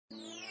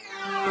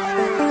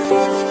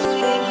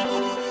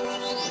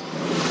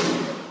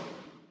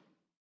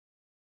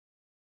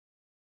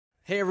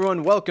Hey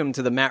everyone, welcome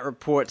to the Matt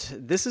Report.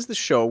 This is the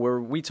show where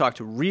we talk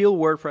to real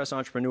WordPress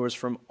entrepreneurs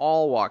from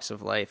all walks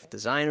of life: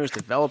 designers,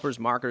 developers,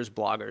 marketers,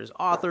 bloggers,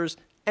 authors,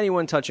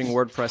 anyone touching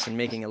WordPress and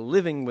making a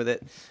living with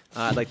it.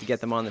 I'd like to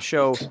get them on the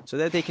show so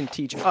that they can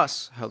teach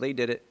us how they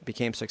did it,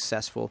 became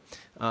successful,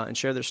 and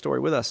share their story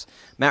with us.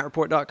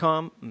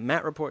 MattReport.com,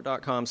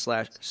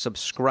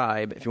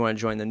 MattReport.com/subscribe if you want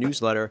to join the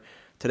newsletter.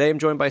 Today I'm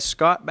joined by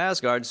Scott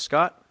Basgard.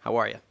 Scott, how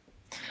are you?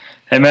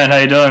 Hey man, how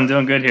you doing?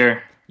 Doing good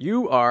here.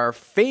 You are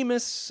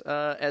famous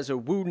as a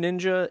Woo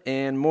Ninja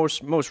and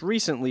most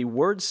recently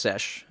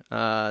WordSesh,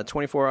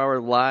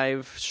 24-hour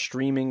live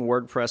streaming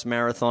WordPress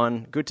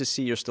marathon. Good to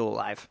see you're still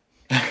alive.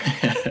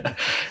 Yeah,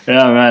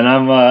 man,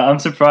 I'm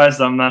surprised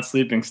I'm not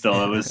sleeping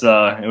still. It was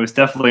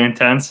definitely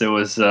intense.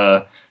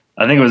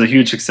 I think it was a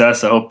huge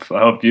success. I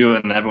hope you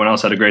and everyone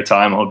else had a great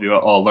time. I hope you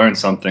all learned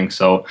something.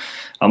 So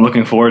I'm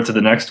looking forward to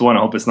the next one. I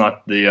hope it's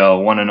not the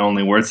one and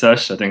only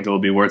WordSesh. I think there will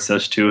be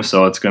WordSesh 2.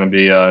 So it's going to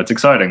be it's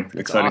exciting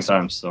awesome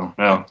times. So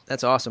yeah,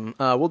 that's awesome.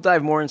 We'll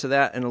dive more into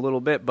that in a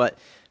little bit. But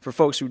for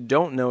folks who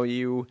don't know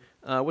you,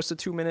 what's the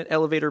 2-minute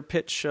elevator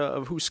pitch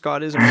of who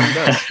Scott is and what he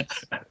does?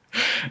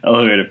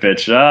 Elevator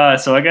pitch.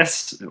 So I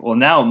guess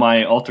now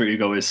my alter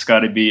ego is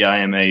Scotty B. I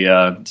am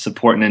a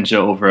support ninja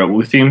over at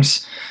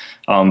WooThemes.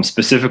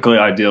 Specifically,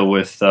 I deal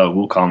with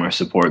WooCommerce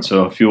support.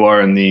 So if you are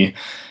in the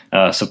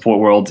support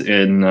world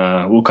in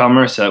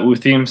WooCommerce at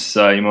WooThemes,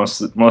 you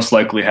most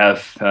likely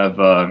have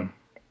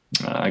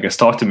I guess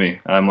talked to me.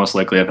 I most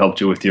likely have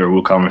helped you with your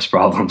WooCommerce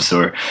problems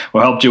or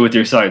helped you with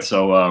your site.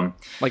 So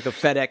like the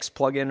FedEx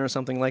plugin or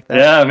something like that.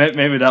 Yeah,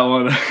 maybe that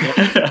one.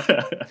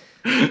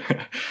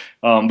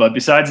 But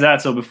besides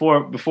that, so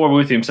before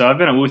WooThemes, so I've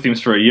been at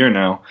WooThemes for a year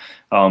now.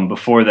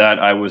 Before that,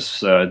 I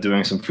was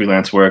doing some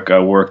freelance work. I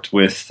worked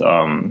with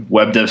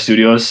Web Dev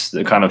Studios.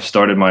 That kind of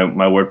started my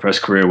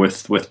WordPress career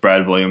with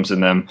Brad Williams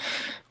and them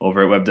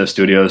over at Web Dev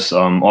Studios.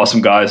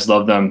 Awesome guys,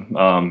 love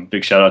them.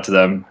 Big shout out to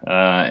them.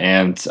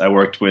 And I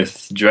worked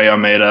with Dre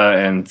Almeida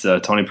and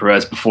Tony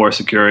Perez before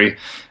Sucuri.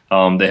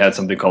 They had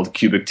something called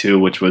Cubic 2,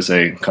 which was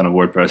a kind of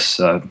WordPress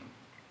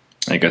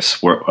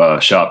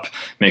shop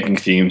making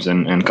themes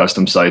and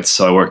custom sites.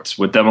 So I worked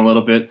with them a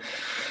little bit.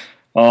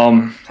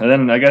 And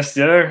then I guess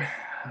the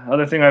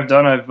other thing I've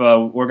done, I've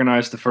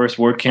organized the first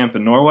WordCamp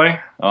in Norway,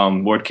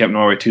 WordCamp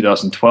Norway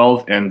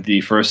 2012, and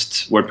the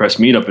first WordPress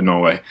meetup in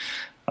Norway.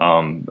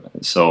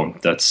 So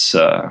that's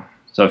so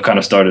I've kind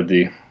of started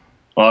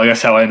I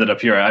guess how I ended up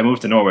here. I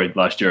moved to Norway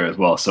last year as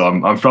well, so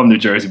I'm from New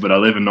Jersey, but I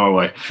live in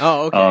Norway.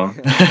 Oh, okay.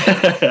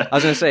 I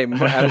was going to say,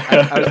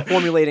 I was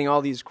formulating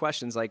all these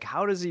questions, like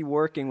how does he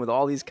working with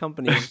all these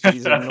companies if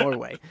he's in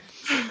Norway?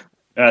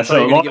 Yeah,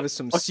 so long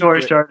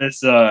story short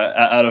is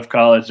out of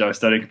college, I was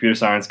studying computer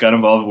science, got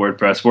involved with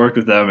WordPress, worked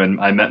with them,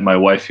 and I met my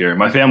wife here.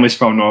 My family's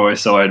from Norway,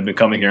 so I'd been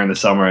coming here in the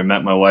summer. I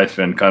met my wife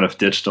and kind of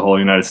ditched the whole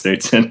United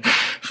States and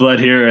fled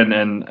here, and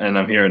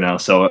I'm here now.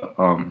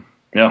 So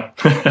yeah.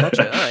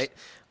 Gotcha. All right.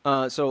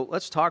 So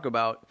let's talk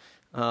about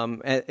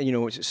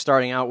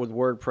starting out with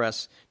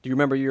WordPress. Do you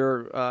remember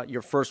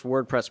your first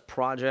WordPress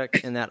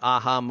project and that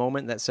aha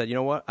moment that said, you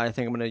know what, I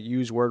think I'm going to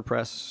use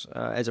WordPress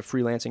as a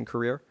freelancing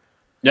career?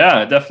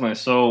 Yeah, definitely.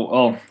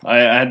 So, I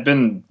had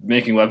been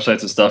making websites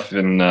and stuff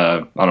in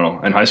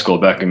in high school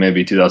back in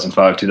maybe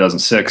 2005,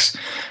 2006.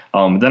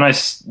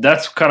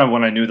 That's kind of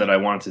when I knew that I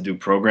wanted to do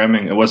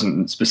programming. It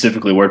wasn't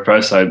specifically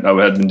WordPress. I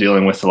had been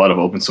dealing with a lot of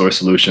open source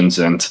solutions,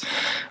 and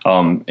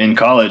in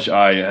college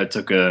I had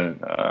took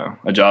a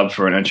job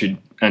for an entry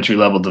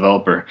level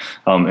developer,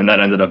 and that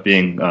ended up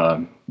being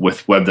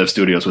with Web Dev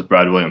Studios with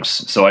Brad Williams.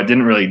 So I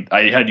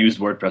had used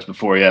WordPress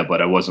before, yeah,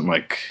 but I wasn't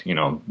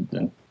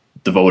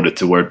devoted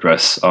to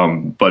WordPress.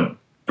 But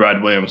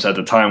Brad Williams at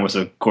the time was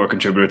a core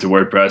contributor to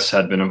WordPress,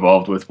 had been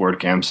involved with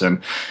WordCamps,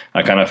 and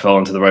I kind of fell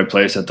into the right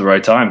place at the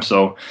right time.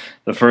 So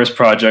the first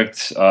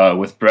project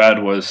with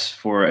Brad was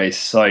for a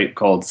site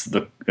called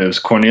it was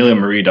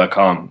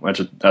CorneliaMarie.com,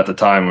 which at the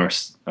time, or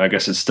I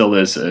guess it still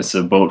is, it's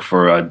a boat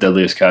for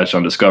Deadliest Catch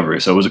on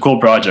Discovery. So it was a cool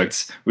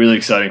project, really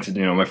exciting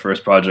to my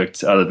first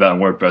project out of the bat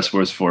in WordPress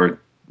was for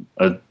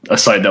a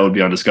site that would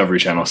be on Discovery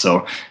Channel.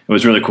 So it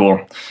was really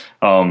cool.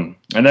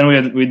 And then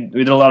we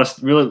did a lot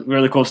of really,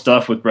 really cool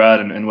stuff with Brad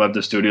and Web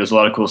Dev Studios, a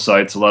lot of cool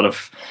sites, a lot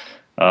of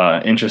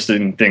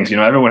interesting things.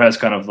 Everyone has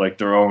kind of like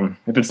their own,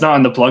 if it's not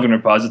in the plugin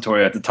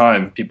repository at the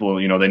time, people,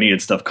 they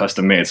needed stuff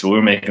custom made. So we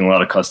were making a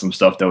lot of custom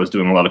stuff that was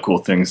doing a lot of cool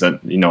things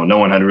that, no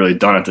one had really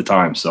done at the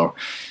time. So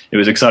it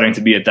was exciting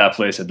to be at that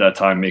place at that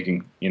time,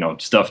 making,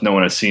 stuff no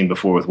one had seen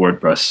before with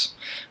WordPress.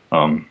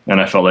 And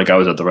I felt like I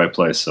was at the right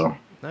place. So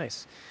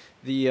nice.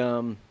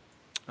 A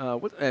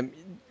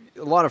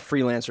lot of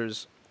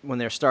freelancers, when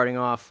they're starting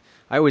off,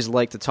 I always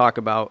like to talk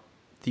about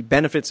the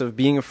benefits of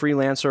being a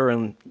freelancer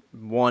and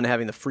one,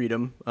 having the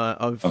freedom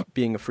of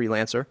being a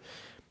freelancer,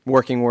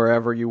 working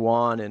wherever you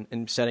want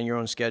and setting your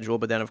own schedule.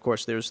 But then, of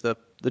course, there's the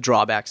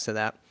drawbacks to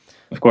that.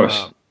 Of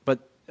course. But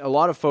a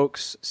lot of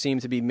folks seem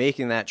to be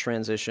making that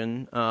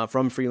transition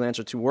from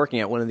freelancer to working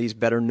at one of these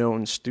better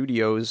known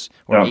studios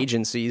or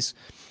agencies.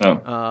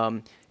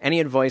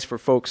 Any advice for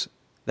folks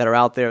that are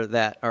out there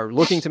that are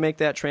looking to make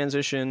that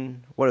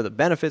transition? What are the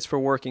benefits for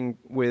working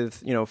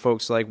with,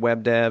 folks like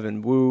WebDev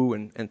and Woo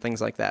and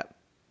things like that?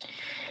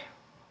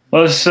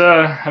 Well,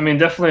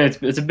 definitely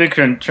it's a big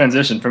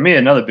transition for me.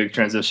 Another big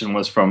transition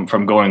was from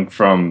going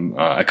from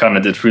I kind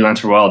of did freelance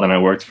for a while, then I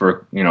worked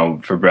for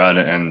for Brad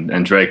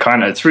and Dre.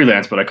 Kind of it's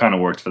freelance, but I kind of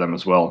worked for them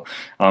as well.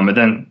 And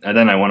then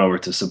I went over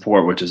to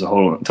support, which is a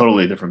whole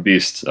totally different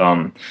beast.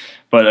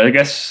 But I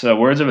guess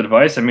words of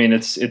advice. I mean,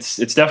 it's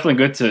definitely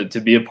good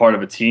to be a part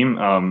of a team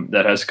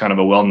that has kind of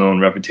a well-known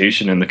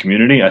reputation in the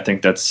community. I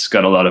think that's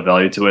got a lot of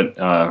value to it,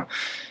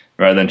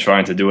 rather than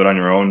trying to do it on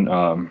your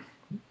own.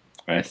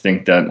 I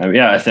think that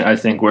I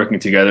think working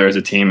together as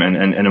a team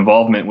and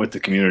involvement with the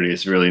community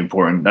is really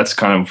important. That's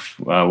kind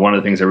of one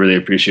of the things I really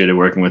appreciated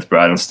working with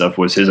Brad and stuff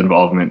was his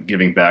involvement,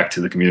 giving back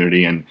to the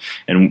community and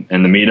the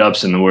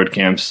meetups and the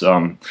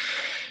WordCamps.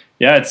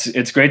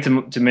 It's great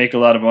to make a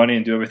lot of money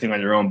and do everything on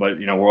your own, but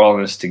we're all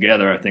in this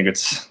together. I think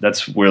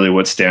that's really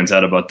what stands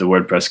out about the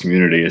WordPress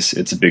community.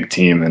 It's a big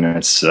team, and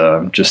it's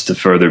just to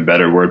further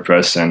better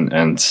WordPress and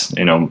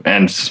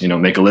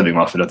make a living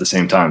off it at the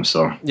same time.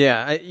 So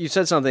yeah, you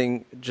said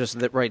something just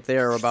that right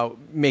there about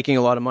making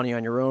a lot of money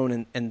on your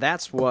own, and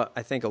that's what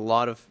I think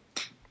I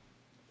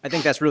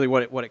think that's really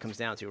what it comes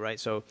down to, right?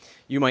 So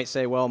you might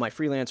say, well, my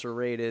freelancer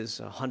rate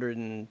is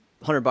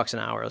 $100 an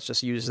hour. Let's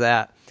just use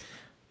that.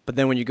 But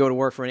then when you go to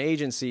work for an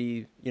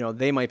agency,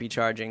 they might be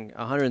charging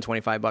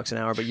 $125 an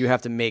hour, but you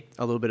have to make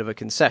a little bit of a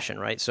concession,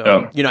 right?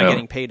 So you're not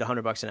getting paid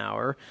 $100 an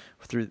hour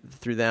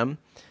through them.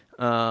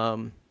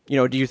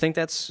 Do you think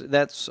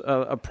that's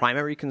a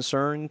primary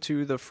concern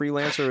to the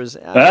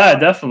freelancers?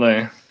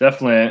 Definitely.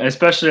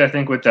 Especially I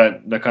think with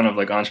that kind of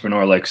like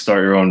entrepreneur, like start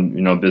your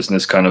own,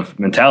 business kind of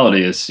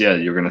mentality is,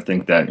 you're going to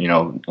think that,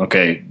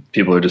 okay,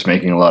 people are just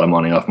making a lot of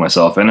money off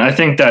myself. And I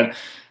think that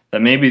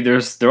maybe there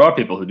are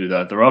people who do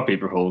that. There are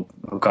people who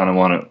kind of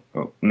want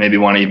to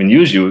even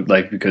use you,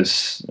 like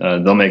because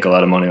they'll make a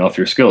lot of money off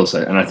your skills,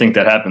 and I think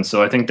that happens.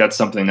 So I think that's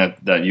something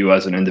that you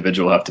as an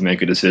individual have to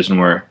make a decision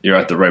where you're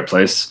at the right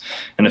place,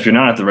 and if you're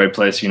not at the right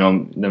place,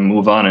 then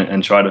move on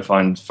and try to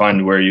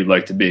find where you'd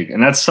like to be.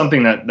 And that's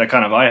something that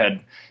kind of I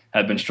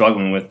had been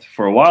struggling with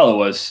for a while. It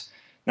was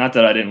not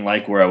that I didn't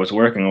like where I was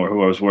working or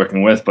who I was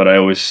working with, but I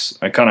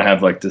kind of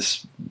have like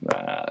this.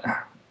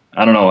 I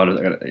don't know.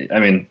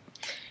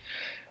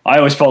 I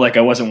always felt like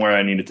I wasn't where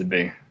I needed to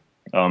be,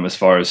 as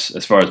far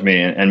as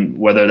me, and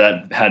whether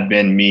that had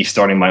been me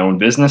starting my own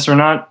business or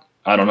not,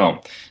 I don't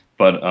know.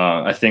 But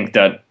I think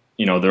that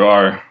there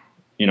are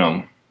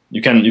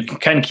you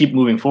can keep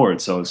moving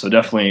forward. So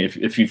definitely,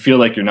 if you feel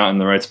like you're not in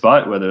the right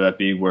spot, whether that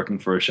be working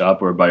for a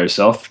shop or by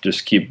yourself,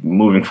 just keep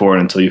moving forward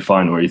until you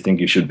find where you think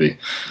you should be.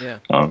 Yeah,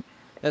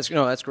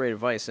 that's great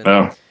advice.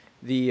 And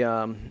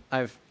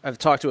I've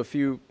talked to a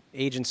few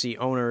agency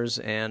owners,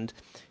 and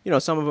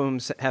some of them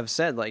have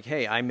said like,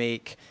 hey, I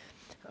make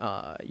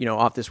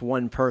off this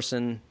one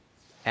person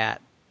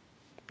at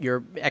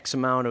your X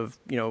amount of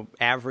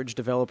average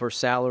developer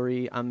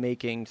salary, I'm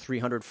making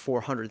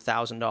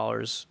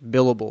 $300,000-$400,000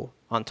 billable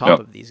on top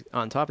of these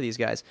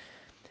guys.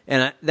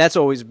 And that's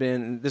always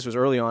been, this was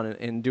early on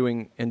in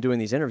doing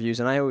these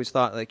interviews, and I always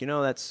thought like,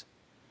 I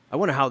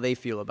wonder how they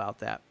feel about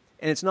that.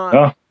 And it's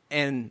not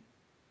and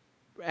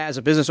as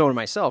a business owner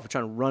myself,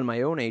 trying to run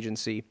my own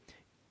agency,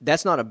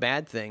 that's not a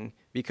bad thing,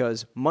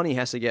 because money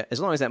has to get,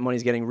 as long as that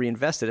money's getting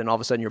reinvested, and all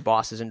of a sudden your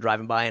boss isn't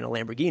driving by in a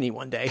Lamborghini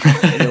one day,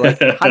 and you're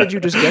like, how did you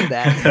just get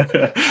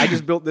that? I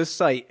just built this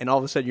site, and all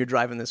of a sudden you're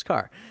driving this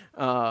car.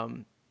 But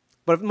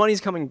if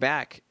money's coming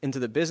back into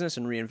the business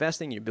and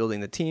reinvesting, you're building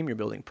the team, you're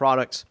building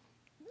products,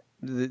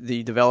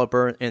 the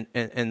developer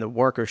and the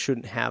worker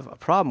shouldn't have a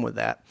problem with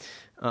that,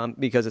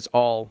 because it's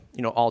all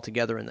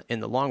together in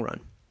the long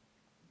run.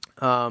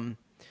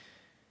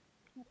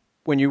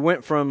 When you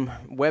went from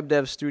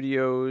WebDev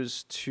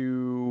Studios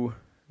to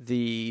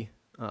the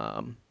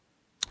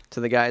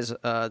guys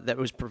that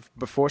was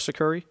before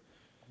Sucuri?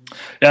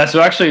 Yeah,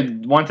 so actually,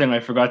 one thing I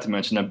forgot to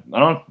mention, I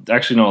don't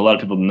actually know a lot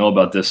of people know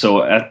about this.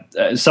 So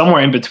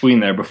somewhere in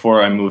between there,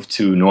 before I moved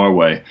to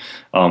Norway,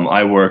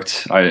 I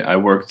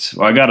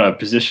got a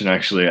position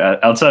actually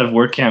outside of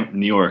WordCamp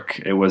New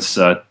York. It was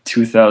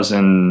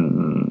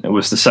 2000. It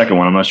was the second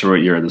one. I'm not sure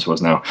what year this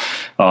was now.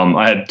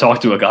 I had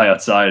talked to a guy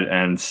outside,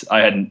 and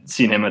I had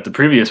seen him at the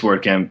previous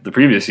WordCamp the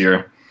previous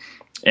year,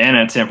 and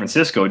at San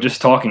Francisco,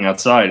 just talking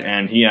outside.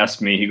 And he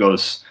asked me, he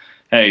goes,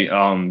 hey,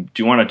 do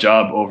you want a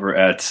job over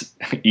at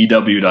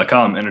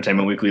EW.com,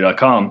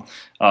 entertainmentweekly.com?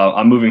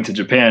 I'm moving to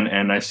Japan,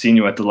 and I've seen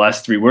you at the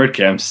last 3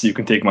 WordCamps. You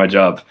can take my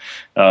job.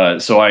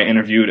 So I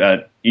interviewed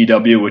at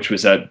EW, which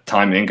was at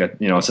Time Inc.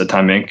 It's at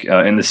Time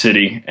Inc. In the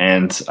city,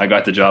 and I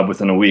got the job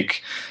within a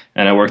week.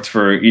 And I worked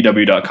for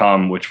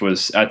EW.com, which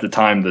was at the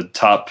time the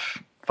top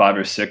 5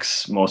 or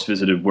 6 most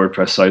visited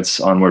WordPress sites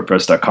on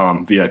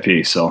WordPress.com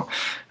VIP. So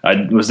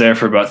I was there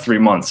for about 3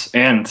 months,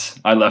 and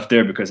I left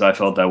there because I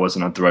felt I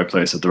wasn't at the right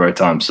place at the right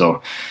time.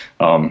 So,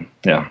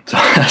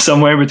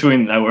 somewhere in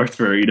between, I worked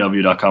for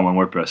EW.com on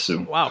WordPress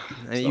too. Wow,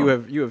 so,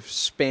 you have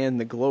spanned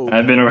the globe.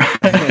 I've been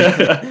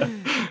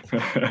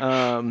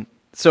around.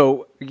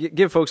 So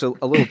give folks a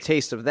little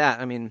taste of that.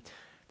 I mean,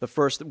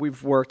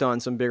 we've worked on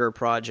some bigger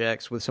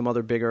projects with some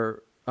other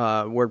bigger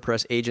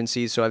WordPress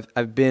agencies. So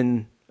I've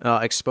been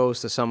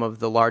exposed to some of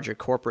the larger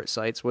corporate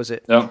sites. Was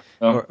it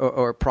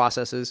or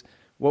processes?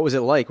 What was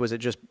it like? Was it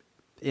just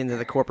into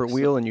the corporate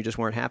wheel and you just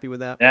weren't happy with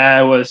that?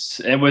 Yeah, it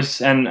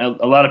was, and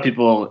a lot of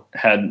people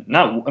had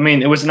not. I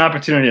mean, it was an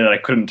opportunity that I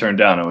couldn't turn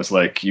down. It was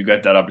like, you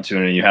got that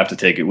opportunity, you have to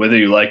take it, whether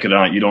you like it or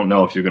not. You don't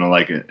know if you're going to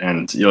like it,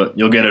 and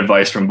you'll get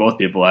advice from both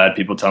people. I had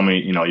people tell me,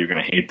 you're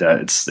going to hate that.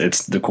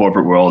 It's the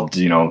corporate world.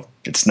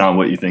 It's not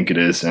what you think it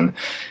is, and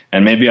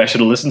maybe I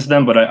should have listened to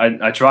them, but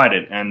I tried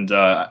it, and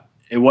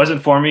it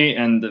wasn't for me.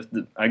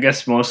 And I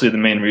guess mostly the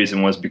main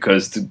reason was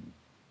because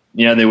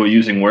they were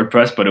using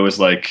WordPress, but it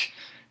was like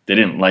they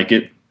didn't like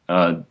it.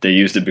 They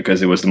used it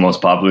because it was the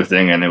most popular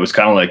thing, and it was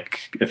kind of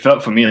like, it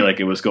felt for me like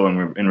it was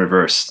going in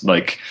reverse.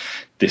 Like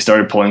they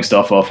started pulling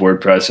stuff off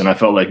WordPress, and I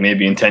felt like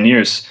maybe in 10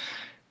 years,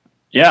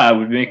 I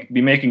would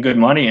be making good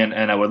money, and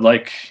I'd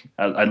like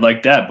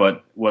that.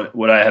 But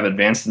what I have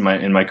advanced in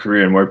my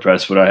career in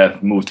WordPress, what I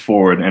have moved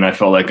forward, and I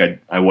felt like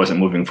I wasn't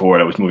moving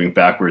forward. I was moving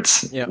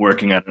backwards,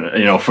 working at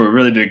for a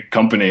really big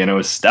company, and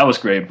that was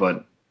great,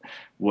 but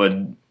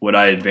would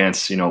I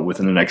advance,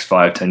 within the next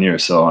 5-10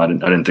 years? So I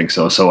didn't think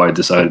so. So I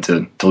decided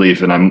to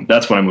leave, and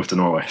that's when I moved to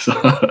Norway. So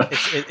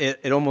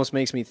it almost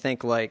makes me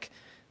think like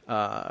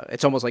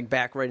it's almost like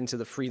back right into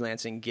the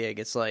freelancing gig.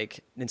 It's like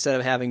instead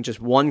of having just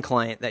one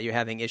client that you're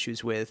having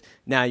issues with,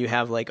 now you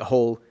have like a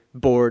whole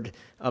board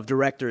of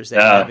directors that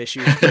you have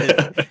issues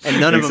with,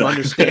 and none of them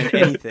understand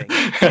anything.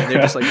 And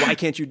they're just like, why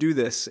can't you do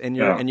this? And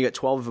you got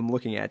 12 of them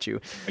looking at you.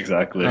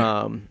 Exactly.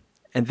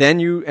 And then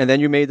you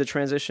made the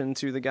transition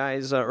to the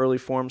guys' early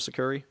form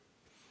Sucuri.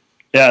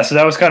 Yeah, so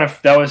that was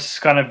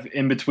kind of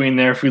in between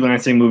there,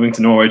 freelancing, moving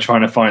to Norway,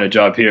 trying to find a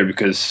job here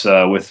because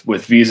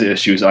with visa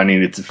issues, I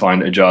needed to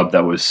find a job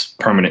that was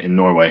permanent in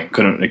Norway. It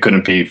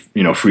couldn't be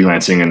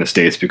freelancing in the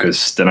States,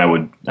 because then I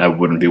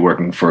wouldn't be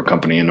working for a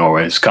company in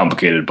Norway. It's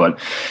complicated, but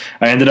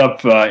I ended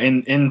up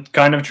in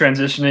kind of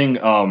transitioning.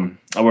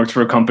 I worked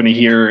for a company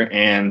here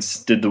and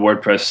did the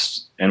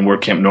WordPress and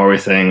WordCamp Norway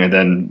thing, and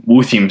then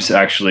WooThemes,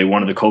 actually,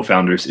 one of the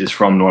co-founders is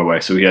from Norway,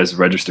 so he has a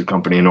registered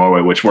company in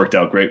Norway, which worked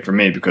out great for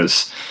me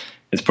because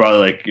it's probably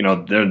like,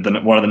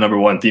 they're one of the number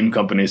one theme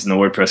companies in the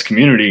WordPress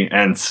community,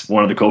 and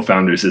one of the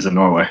co-founders is in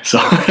Norway. So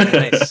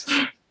nice.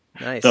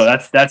 So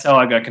that's how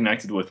I got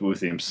connected with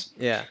WooThemes.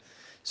 Yeah.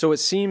 So it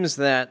seems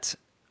that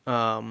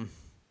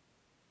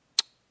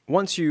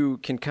once you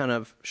can kind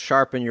of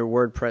sharpen your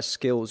WordPress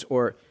skills,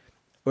 or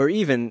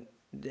even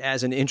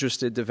as an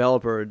interested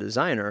developer or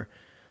designer,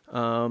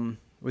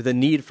 with a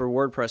need for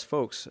WordPress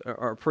folks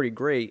are pretty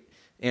great.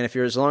 And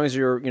as long as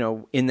you're,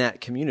 in that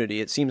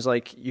community, it seems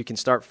like you can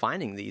start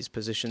finding these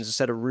positions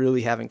instead of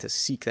really having to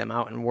seek them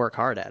out and work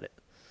hard at it.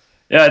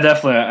 Yeah,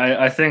 definitely.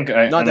 I think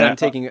not that I'm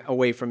taking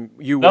away from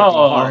you working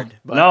hard.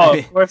 But no,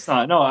 of course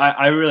not. No,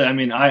 I've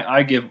written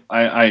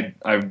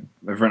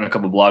a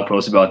couple of blog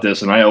posts about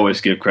this, and I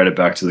always give credit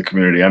back to the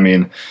community. I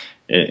mean,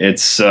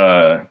 it's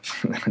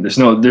there's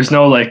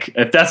no like,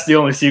 if that's the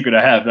only secret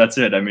I have, that's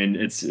it. I mean,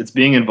 it's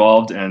being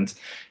involved and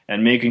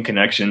making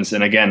connections.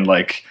 And again,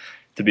 like,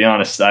 to be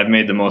honest, I've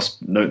made the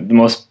most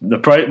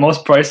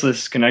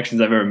priceless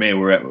connections I've ever made.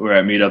 We're at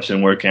meetups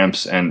and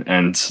WordCamps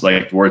and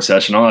like Word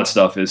Session, all that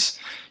stuff. Is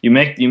you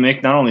make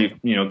not only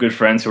good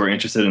friends who are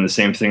interested in the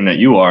same thing that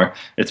you are.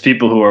 It's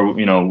people who are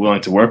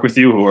willing to work with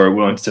you, who are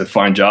willing to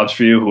find jobs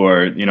for you, who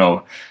are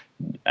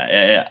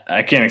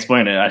I can't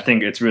explain it. I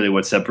think it's really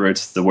what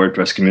separates the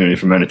WordPress community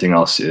from anything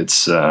else.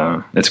 It's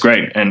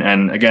great.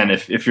 And again,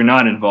 if you're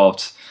not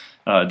involved,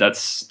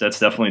 that's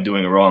definitely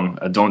doing it wrong.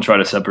 Don't try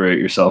to separate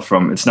yourself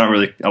from. It's not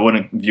really. I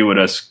wouldn't view it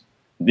as.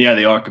 Yeah,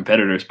 they are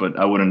competitors, but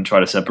I wouldn't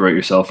try to separate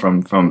yourself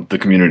from the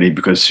community,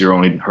 because you're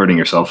only hurting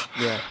yourself.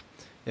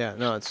 Yeah.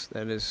 No,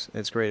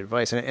 it's great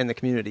advice, and the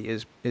community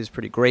is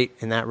pretty great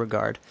in that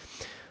regard.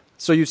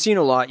 So you've seen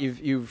a lot.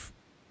 You've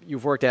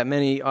worked at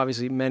many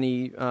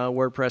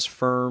WordPress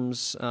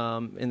firms.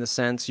 In the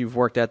sense, you've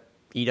worked at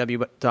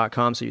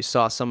EW.com, so you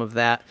saw some of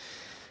that.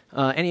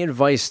 Any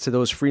advice to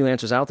those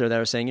freelancers out there that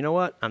are saying, you know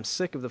what, I'm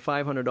sick of the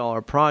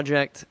 $500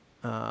 project.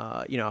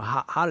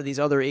 How do these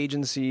other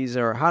agencies,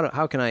 or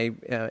how can I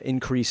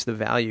increase the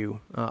value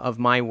of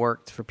my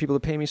work for people to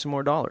pay me some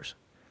more dollars?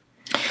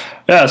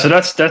 Yeah, so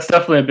that's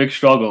definitely a big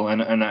struggle,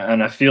 and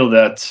I feel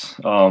that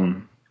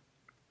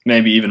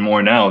maybe even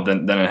more now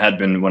than it had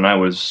been when I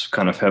was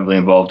kind of heavily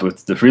involved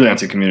with the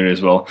freelancing community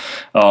as well.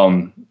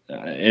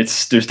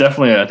 There's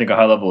definitely, I think, a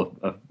high level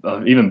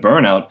of even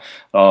burnout.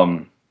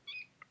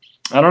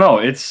 I don't know.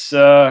 It's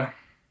I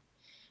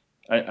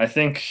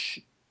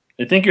think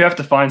you have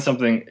to find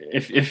something.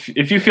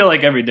 If you feel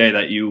like every day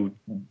that you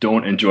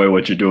don't enjoy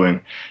what you're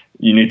doing,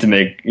 you need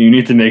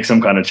to make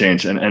some kind of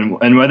change.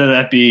 And whether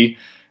that be,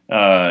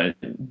 I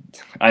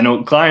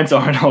know clients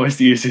aren't always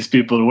the easiest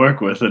people to work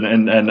with,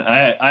 and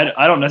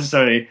I don't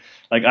necessarily,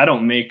 like, I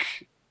don't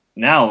make,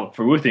 now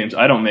for WooThemes,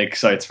 I don't make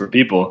sites for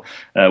people.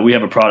 We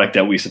have a product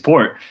that we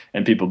support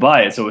and people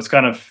buy it. So it's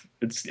kind of,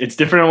 it's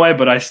different in a way,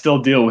 but I still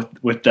deal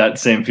with that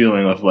same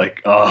feeling of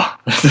like, oh,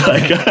 it's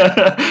like,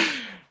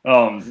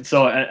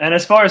 so, and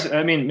as far as,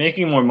 I mean,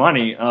 making more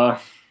money,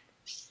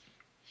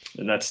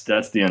 that's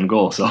the end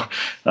goal. So,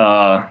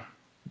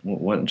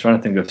 I'm trying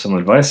to think of some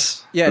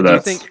advice. Yeah. For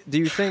that. Do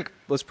you think,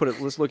 let's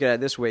look at it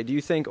this way. Do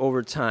you think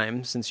over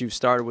time, since you've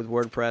started with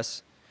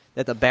WordPress,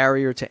 that the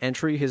barrier to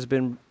entry has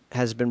been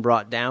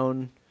brought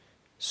down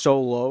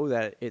so low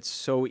that it's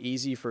so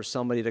easy for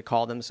somebody to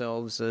call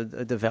themselves a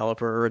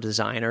developer or a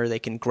designer? They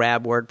can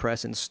grab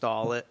WordPress,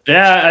 install it.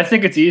 Yeah, I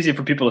think it's easy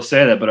for people to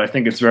say that, but I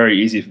think it's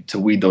very easy to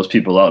weed those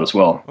people out as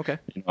well. Okay.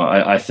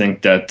 I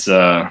think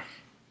that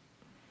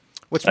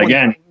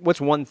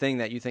what's one thing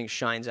that you think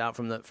shines out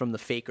from the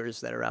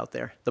fakers that are out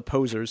there, the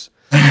posers?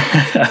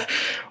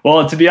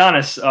 Well, to be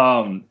honest,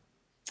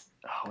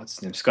 what's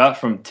his name? Scott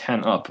from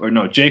 10up, or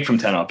no, Jake from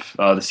 10up,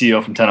 the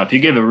CEO from 10up. He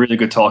gave a really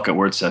good talk at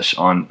WordSesh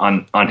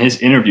on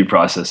his interview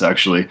process,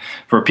 actually,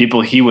 for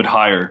people he would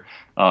hire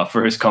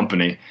for his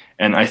company.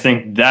 And I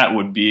think that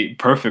would be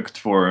perfect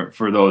for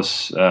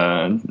those,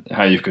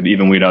 how you could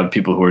even weed out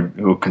people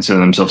who consider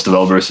themselves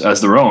developers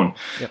as their own.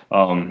 Yep.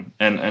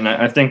 And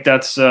I think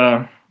that's,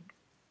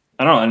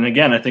 I don't know. And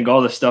again, I think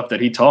all the stuff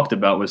that he talked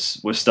about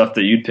was stuff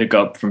that you'd pick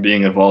up from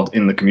being involved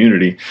in the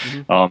community.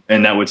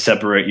 And that would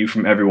separate you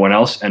from everyone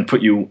else and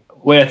put you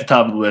way at the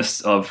top of the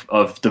list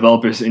of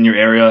developers in your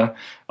area.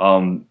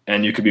 And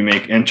you could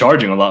be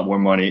charging a lot more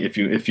money if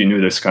you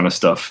knew this kind of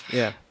stuff.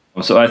 Yeah.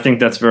 So I think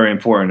that's very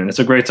important, and it's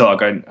a great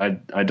talk.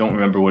 I don't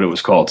remember what it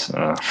was called.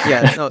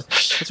 Yeah, no,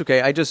 that's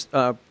okay. I just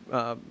a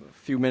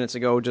few minutes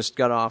ago just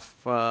got off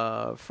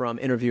from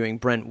interviewing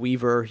Brent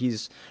Weaver.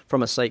 He's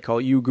from a site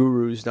called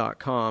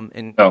ugurus.com,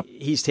 and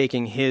he's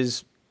taking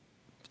his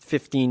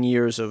 15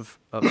 years of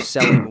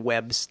selling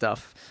web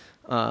stuff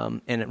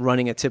and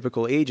running a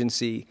typical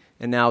agency,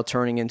 and now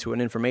turning into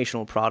an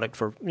informational product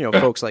for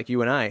folks like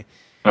you and I.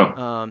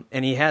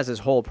 And he has this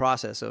whole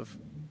process of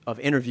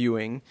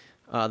interviewing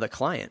the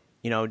client.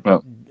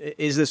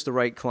 Is this the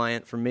right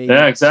client for me?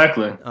 Yeah,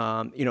 exactly.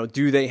 Are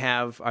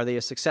they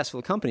a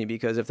successful company?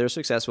 Because if they're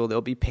successful,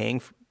 they'll be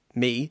paying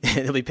me.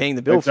 They'll be paying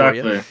the bill for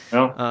you.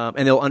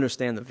 And they'll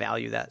understand the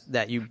value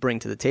that you bring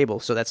to the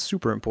table. So that's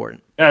super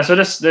important. Yeah. So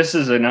this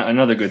is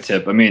another good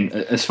tip. I mean,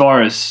 as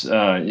far as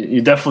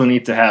you definitely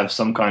need to have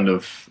some kind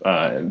of.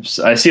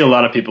 I see a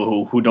lot of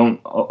people who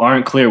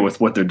aren't clear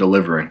with what they're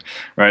delivering,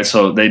 right?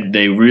 So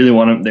they really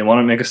want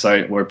to make a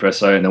site, WordPress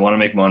site, and they want to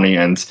make money.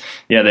 And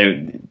yeah,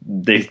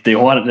 they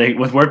want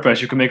with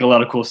WordPress you can make a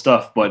lot of cool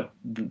stuff, but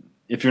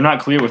if you're not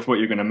clear with what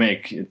you're going to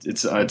make,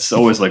 it's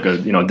always like a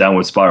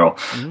downward spiral.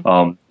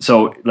 Mm-hmm.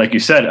 So like you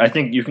said, I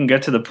think you can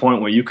get to the point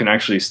where you can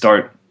actually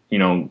start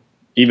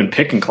even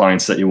picking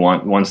clients that you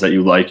want, ones that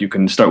you like. You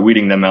can start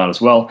weeding them out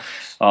as well.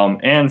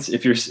 And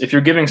if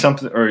you're giving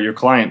something, or your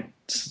client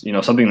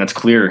something that's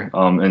clear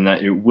and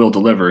that it will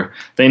deliver,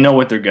 they know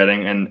what they're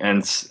getting.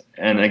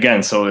 And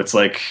again, so it's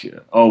like,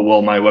 oh,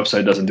 well, my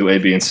website doesn't do A,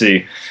 B, and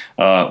C.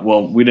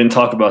 Well, we didn't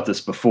talk about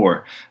this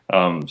before.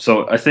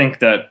 So I think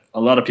that a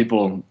lot of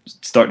people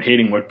start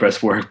hating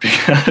WordPress work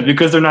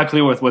because they're not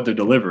clear with what they're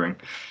delivering,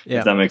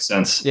 if that makes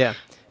sense. Yeah.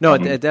 No,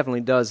 it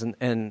definitely does.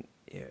 And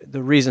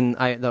the reason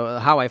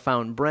how I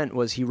found Brent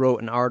was he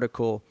wrote an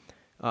article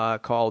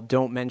called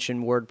 "Don't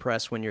Mention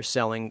WordPress When You're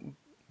Selling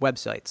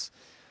Websites."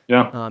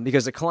 Yeah.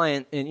 Because the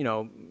client,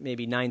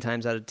 maybe 9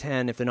 times out of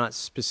 10, if they're not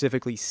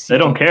specifically they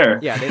don't care.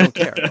 Yeah, they don't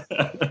care.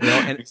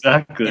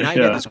 Exactly.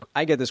 And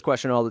I get this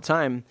question all the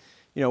time.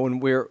 When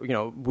we're,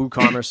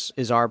 WooCommerce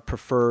is our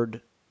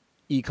preferred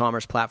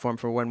e-commerce platform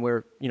for when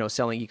we're,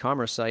 selling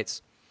e-commerce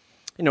sites.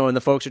 And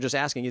the folks are just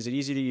asking, is it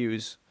easy to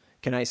use?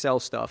 Can I sell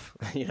stuff?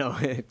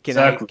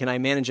 Can I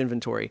manage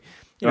inventory?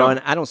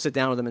 And I don't sit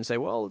down with them and say,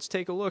 well, let's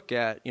take a look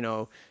at,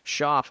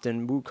 Shopped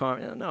and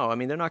WooCommerce. No, I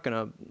mean, they're not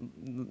going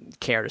to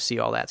care to see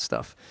all that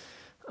stuff.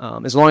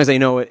 As long as they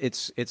know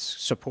it's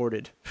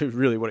supported,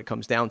 really what it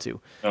comes down to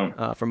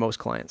for most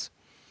clients.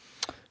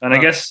 And I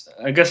guess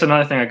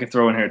another thing I could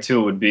throw in here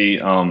too would be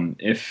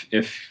if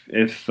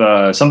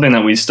something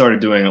that we started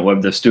doing at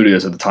Web Dev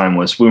Studios at the time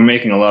was we were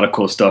making a lot of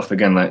cool stuff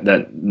again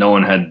that no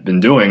one had been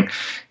doing,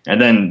 and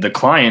then the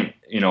client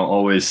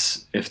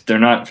always, if they're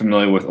not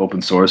familiar with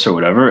open source or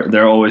whatever, they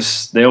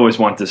always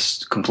want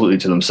this completely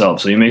to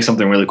themselves. So you make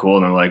something really cool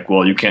and they're like,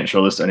 well, you can't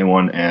show this to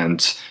anyone,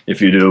 and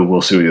if you do,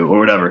 we'll sue you or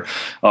whatever.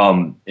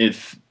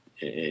 If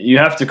you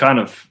have to kind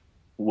of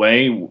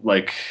weigh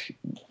like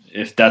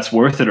if that's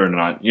worth it or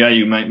not. Yeah,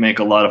 you might make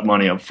a lot of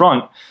money up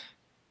front.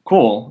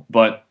 Cool,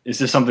 but is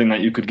this something that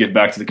you could give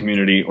back to the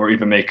community, or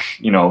even make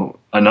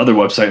another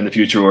website in the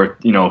future, or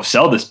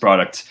sell this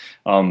product?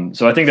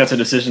 So I think that's a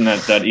decision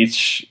that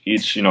each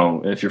if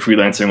you're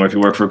freelancing or if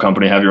you work for a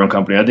company, have your own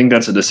company, I think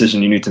that's a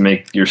decision you need to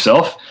make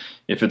yourself.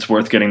 If it's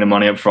worth getting the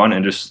money up front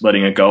and just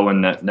letting it go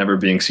and that never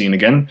being seen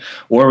again,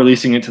 or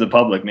releasing it to the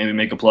public, maybe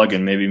make a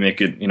plugin, maybe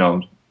make it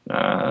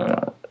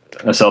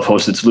a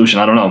self-hosted solution.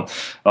 I don't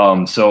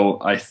know.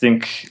 So I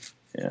think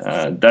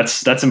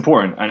that's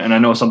important. And I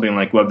know something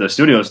like Web Dev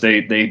Studios,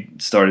 they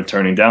started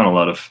turning down a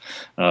lot of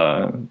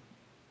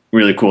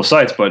really cool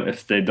sites, but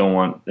if they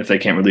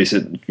can't release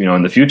it,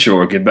 in the future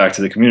or give back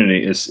to the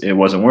community, it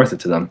wasn't worth it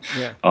to them.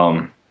 Yeah.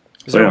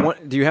 So,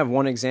 do you have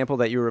one example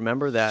that you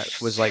remember that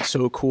was like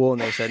so cool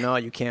and they said, no,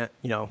 you can't,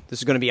 this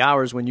is going to be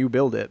ours when you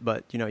build it,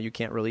 but you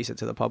can't release it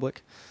to the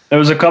public? There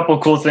was a couple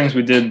of cool things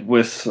we did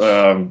with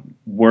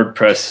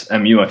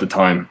WordPress MU at the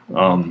time,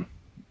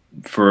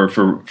 for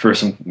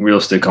some real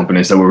estate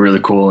companies that were really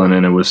cool, and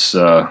then it was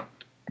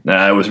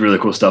really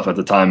cool stuff at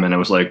the time, and it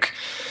was like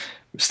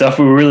stuff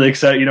we were really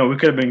excited. We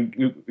could have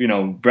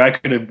been,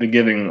 Brad could have been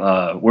giving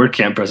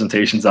WordCamp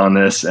presentations on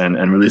this and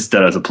released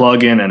that as a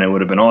plugin, and it would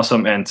have been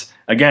awesome. And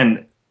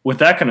again, with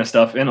that kind of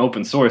stuff in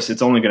open source,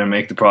 it's only going to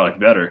make the product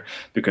better,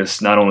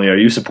 because not only are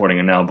you supporting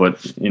it now,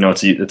 but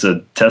it's a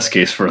test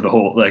case for the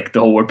whole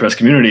WordPress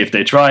community. If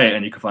they try it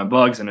and you can find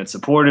bugs and it's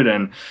supported,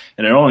 and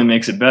it only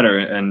makes it better.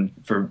 And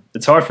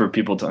it's hard for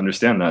people to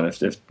understand that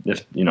if.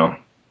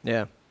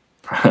 Yeah.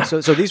 So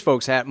these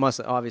folks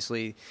must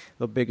obviously,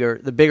 the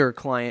bigger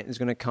client is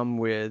going to come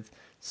with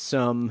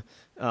some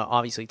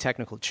obviously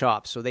technical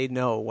chops, so they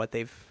know what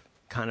they've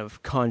kind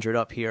of conjured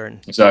up here, and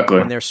exactly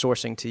when they're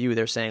sourcing to you,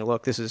 they're saying,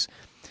 look, this is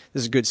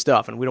good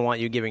stuff, and we don't want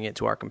you giving it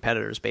to our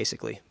competitors,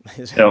 basically.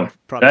 Yeah,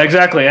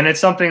 exactly. And it's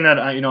something that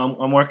I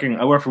work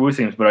for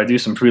WooThemes, but I do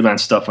some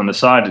freelance stuff on the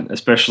side,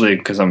 especially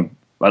because I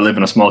live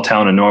in a small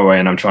town in Norway,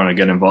 and I'm trying to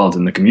get involved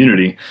in the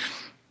community,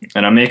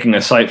 and I'm making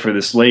a site for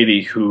this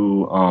lady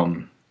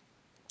who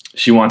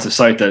she wants a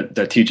site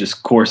that teaches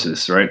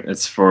courses, right?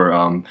 It's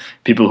for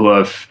people who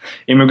have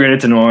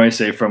immigrated to Norway,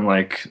 say from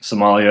like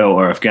Somalia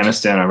or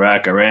Afghanistan,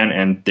 Iraq, Iran,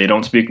 and they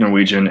don't speak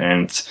Norwegian,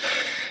 and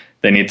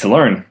they need to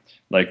learn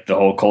like the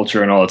whole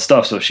culture and all that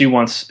stuff. So she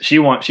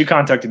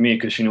contacted me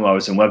because she knew I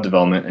was in web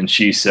development, and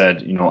she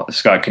said,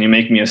 Scott, can you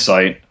make me a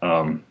site?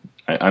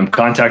 I'm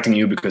contacting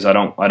you because I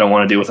don't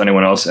want to deal with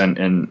anyone else, and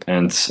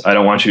I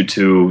don't want you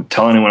to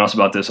tell anyone else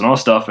about this and all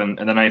stuff. And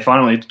then I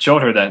finally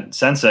showed her that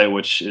Sensei,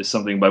 which is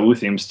something by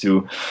WooThemes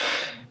to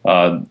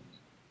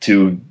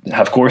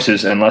have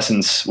courses and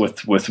lessons with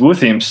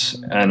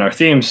WooThemes and our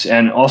themes,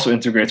 and also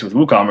integrates with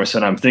WooCommerce.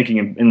 And I'm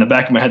thinking in the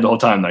back of my head the whole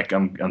time, like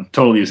I'm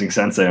totally using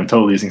Sensei. I'm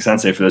totally using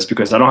Sensei for this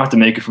because I don't have to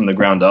make it from the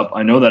ground up.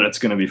 I know that it's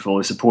going to be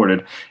fully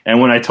supported. And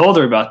when I told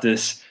her about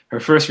this, her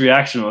first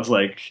reaction was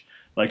like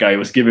I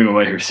was giving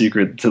away her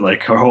secret to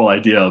like her whole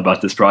idea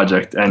about this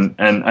project. And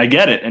I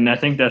get it. And I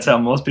think that's how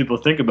most people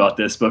think about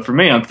this. But for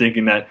me, I'm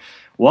thinking that,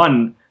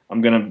 one,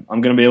 I'm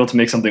gonna be able to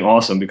make something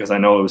awesome because I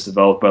know it was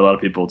developed by a lot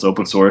of people. It's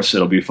open source.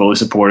 It'll be fully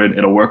supported.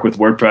 It'll work with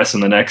WordPress in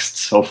the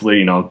next,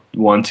 hopefully,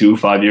 1, 2,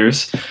 5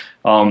 years.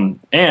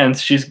 And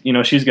she's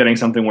getting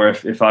something where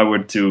if I were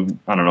to,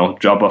 I don't know,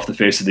 drop off the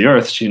face of the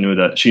earth, she knew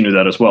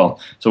that as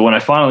well. So when I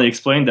finally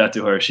explained that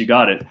to her, she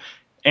got it.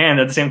 And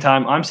at the same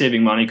time, I'm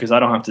saving money because I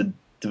don't have to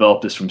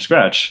develop this from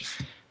scratch.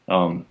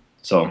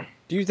 So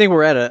do you think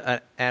we're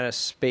at a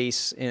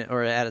space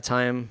or at a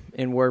time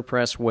in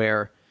WordPress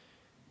where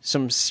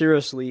some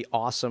seriously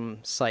awesome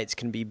sites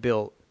can be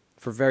built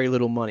for very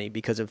little money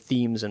because of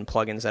themes and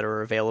plugins that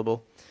are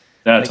available?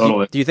 Yeah,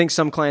 totally. Do you think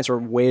some clients are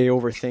way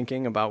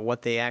overthinking about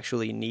what they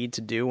actually need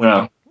to do?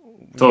 Yeah,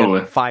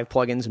 totally. 5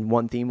 plugins and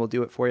 1 theme will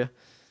do it for you?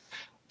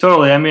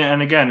 Totally. I mean,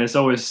 and again, there's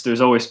always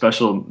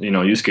special,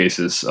 use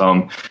cases.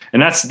 And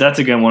that's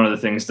again one of the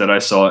things that I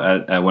saw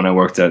at when I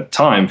worked at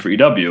Time for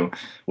EW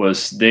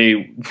was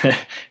they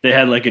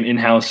had like an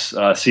in-house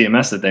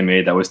CMS that they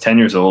made that was 10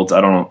 years old.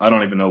 I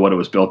don't even know what it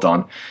was built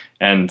on.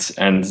 And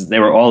they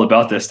were all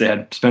about this. They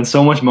had spent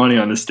so much money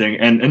on this thing,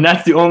 and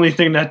that's the only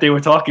thing that they were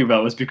talking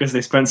about was because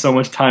they spent so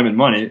much time and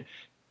money.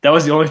 That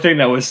was the only thing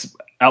that was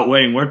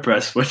outweighing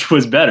WordPress, which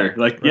was better.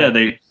 Like, right. Yeah,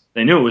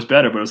 they knew it was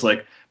better, but it was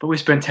like, but we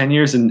spent 10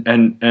 years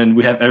and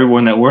we have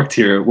everyone that worked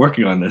here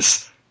working on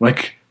this.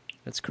 Like,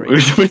 that's crazy.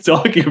 What are we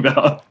talking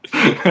about?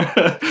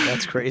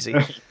 That's crazy.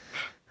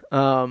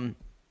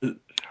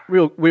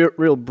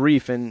 Real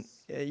brief, and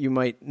you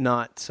might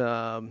not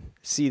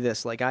see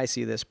this like I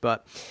see this,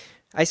 but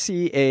I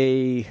see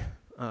a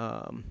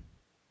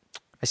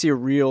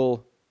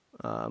real,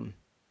 I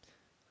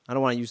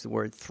don't want to use the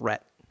word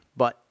threat,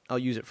 but I'll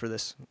use it for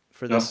this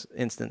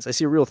instance. I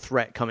see a real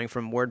threat coming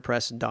from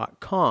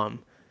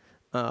WordPress.com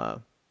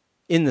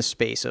in the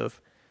space of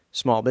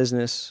small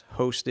business,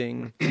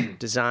 hosting,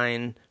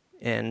 design,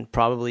 and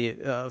probably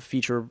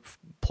feature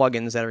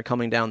plugins that are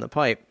coming down the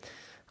pipe,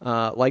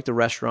 like the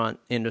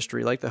restaurant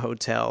industry, like the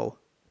hotel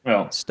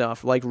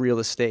stuff, like real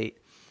estate.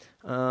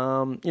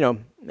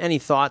 Any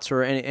thoughts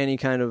or any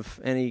kind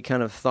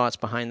of thoughts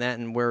behind that,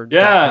 and where?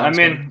 Yeah, I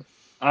mean,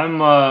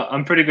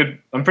 I'm pretty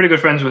good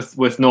friends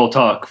with Noel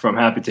Talk from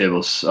Happy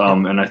Tables,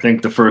 and I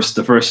think the first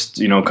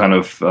kind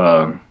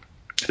of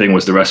thing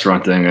was the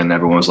restaurant thing, and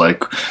everyone was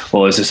like,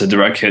 well, is this a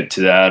direct hit to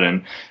that?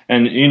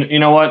 And you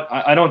know what?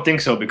 I don't think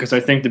so, because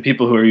I think the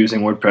people who are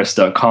using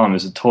WordPress.com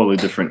is a totally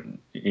different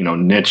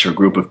niche or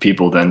group of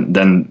people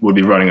than would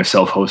be running a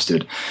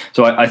self-hosted.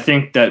 So I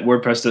think that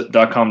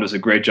WordPress.com does a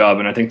great job,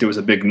 and I think there was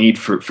a big need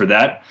for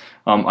that.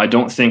 I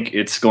don't think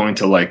it's going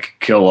to like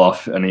kill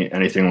off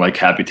anything like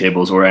Happy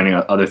Tables or any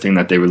other thing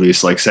that they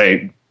release. Like,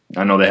 say,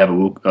 I know they have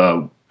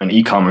a an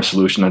e-commerce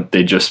solution that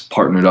they just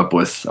partnered up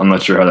with. I'm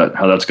not sure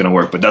how that's going to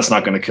work, but that's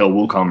not going to kill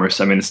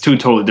WooCommerce. I mean, it's two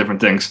totally different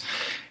things.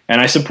 And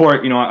I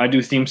support, I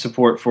do theme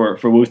support for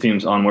Woo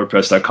Themes on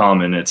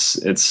WordPress.com, and it's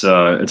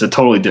a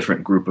totally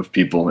different group of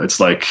people. It's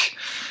like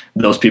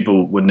those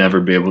people would never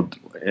be able to,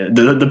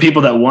 the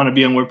people that want to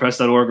be on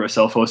WordPress.org or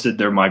self-hosted,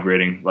 they're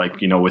migrating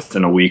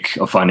within a week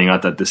of finding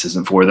out that this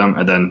isn't for them,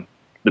 and then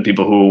the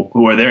people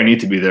who are there need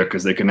to be there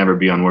because they can never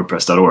be on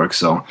WordPress.org.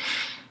 So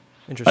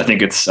I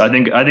think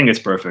it's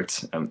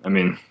perfect. I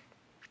mean,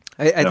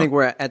 I think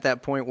we're at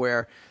that point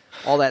where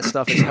all that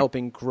stuff is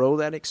helping grow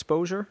that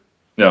exposure.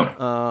 Yeah.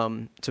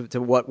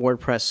 To what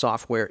WordPress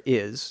software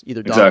is,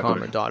 either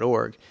Exactly. .com or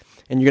 .org,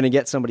 and you're going to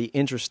get somebody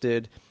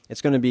interested.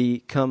 It's going to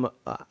become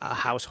a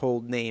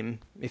household name,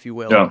 if you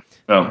will. Yeah.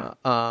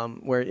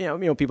 Where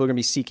people are going to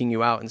be seeking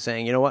you out and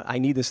saying, you know what, I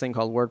need this thing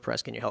called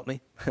WordPress. Can you help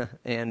me?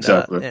 And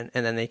Exactly. And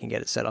then they can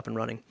get it set up and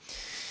running.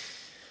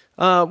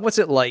 What's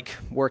it like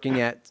working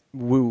at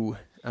Woo?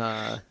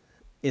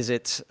 Is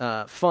it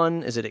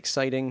fun? Is it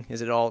exciting?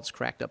 Is it all it's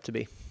cracked up to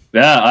be?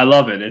 Yeah, I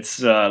love it.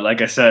 It's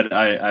like I said,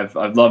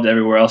 I've loved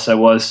everywhere else I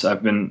was.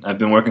 I've been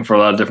working for a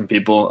lot of different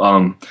people,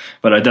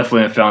 but I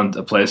definitely have found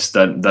a place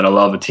that I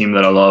love, a team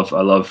that I love.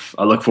 I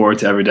look forward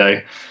to every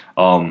day.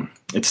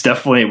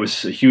 It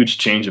was a huge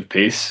change of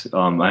pace.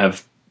 I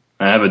have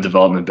a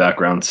development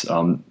background,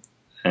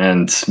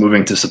 and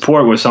moving to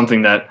support was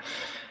something that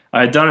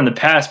I had done in the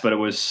past, but it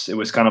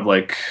was kind of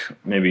like,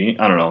 maybe,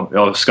 I don't know,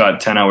 oh,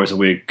 Scott, 10 hours a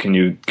week, can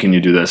you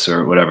do this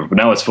or whatever? But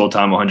now it's full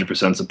time,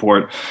 100%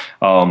 support.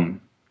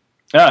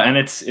 Yeah, and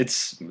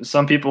it's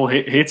some people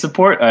hate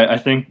support. I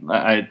think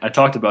I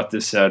talked about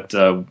this at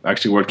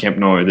actually WordCamp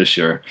Norway this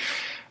year.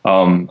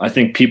 I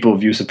think people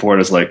view support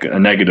as like a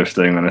negative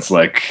thing, and it's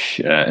like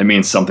it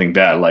means something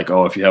bad. Like,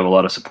 oh, if you have a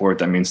lot of support,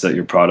 that means that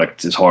your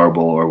product is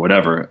horrible or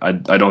whatever. I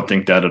don't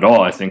think that at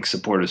all. I think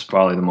support is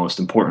probably the most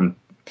important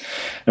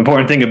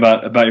thing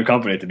about your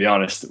company, to be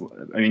honest.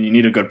 I mean, you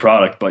need a good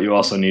product, but you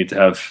also need to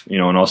have an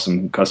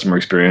awesome customer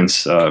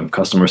experience,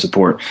 customer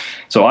support.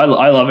 So I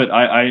love it.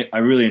 I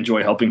really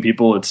enjoy helping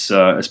people. It's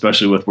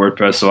especially with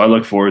WordPress. So I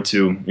look forward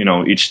to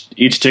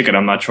each ticket.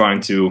 I'm not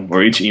trying to,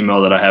 or each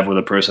email that I have with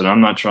a person,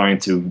 I'm not trying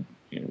to.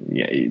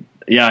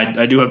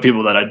 I do have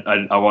people that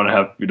I want to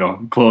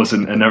have close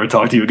and never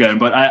talk to you again.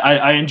 But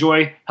I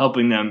enjoy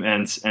helping them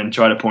and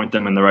try to point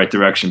them in the right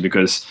direction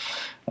because.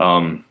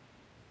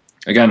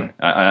 Again,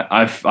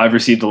 I've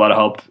received a lot of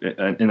help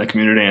in the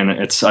community, and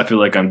I feel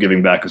like I'm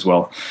giving back as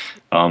well.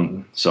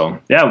 So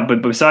yeah,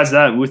 but besides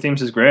that, Woo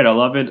Themes is great. I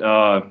love it.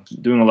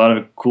 Doing a lot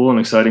of cool and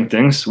exciting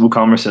things.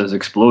 WooCommerce has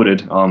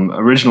exploded.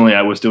 Originally,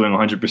 I was doing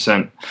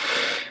 100%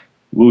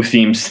 Woo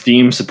Themes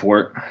theme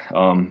support,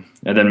 and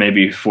then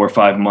maybe 4 or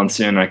 5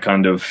 months in, I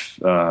kind of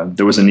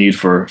there was a need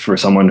for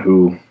someone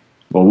who.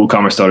 Well,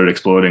 WooCommerce started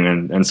exploding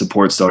and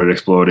support started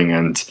exploding,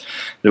 and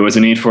there was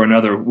a need for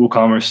another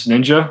WooCommerce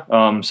ninja.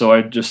 So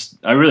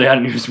I really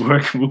hadn't used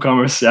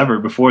WooCommerce ever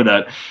before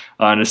that,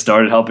 and I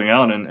started helping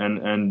out,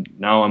 and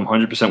now I'm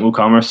 100%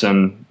 WooCommerce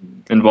and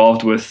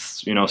involved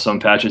with some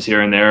patches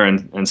here and there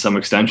and some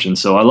extensions.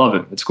 So I love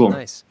it. It's cool.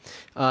 Nice.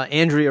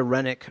 Andrea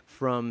Rennick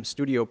from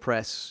Studio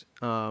Press,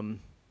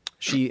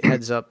 she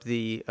heads up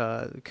the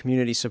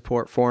community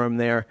support forum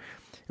there,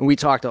 and we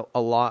talked a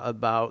lot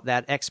about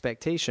that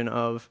expectation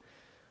of.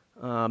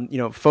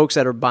 Folks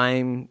that are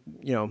buying,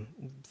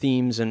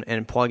 themes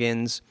and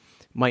plugins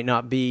might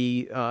not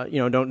be,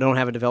 don't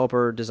have a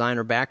developer or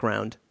designer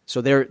background. So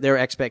their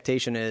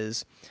expectation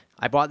is,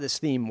 I bought this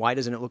theme. Why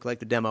doesn't it look like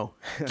the demo?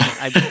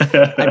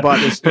 I bought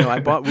this. I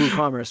bought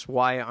WooCommerce.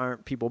 Why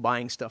aren't people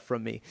buying stuff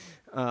from me?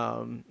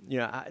 Do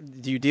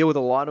you deal with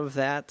a lot of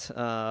that?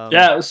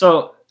 Yeah.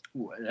 So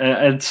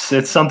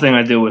it's something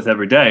I deal with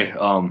every day.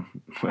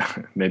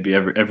 Maybe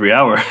every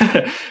hour.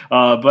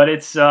 But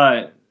it's.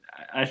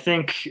 I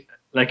think,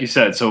 like you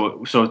said,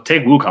 so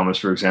take WooCommerce,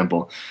 for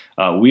example.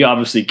 We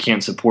obviously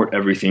can't support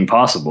every theme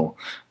possible.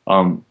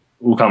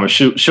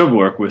 WooCommerce should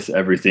work with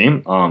every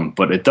theme,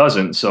 but it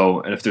doesn't. So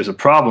if there's a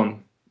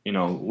problem,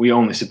 we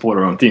only support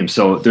our own theme.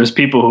 So there's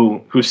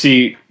people who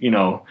see,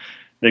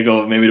 they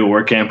go maybe to a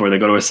WordCamp or they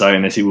go to a site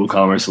and they see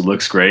WooCommerce, it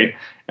looks great.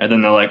 And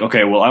then they're like,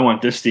 okay, well, I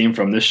want this theme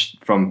from say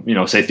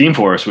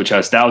ThemeForest, which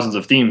has thousands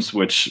of themes,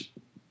 which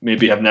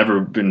maybe have never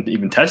been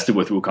even tested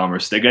with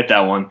WooCommerce. They get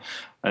that one.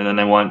 And then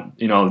they want,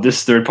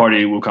 this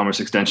third-party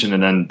WooCommerce extension,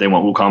 and then they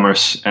want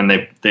WooCommerce, and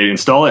they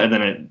install it, and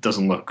then it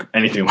doesn't look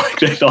anything like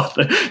they thought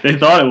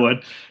it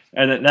would,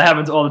 and that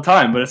happens all the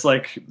time. But it's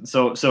like,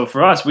 so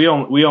for us, we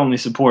only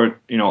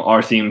support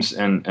our themes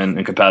and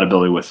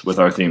compatibility with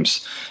our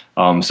themes.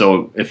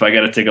 So if I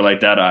get a ticket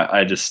like that,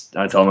 I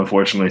tell them,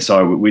 unfortunately,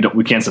 sorry,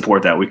 we can't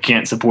support that. We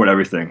can't support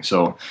everything.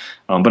 So,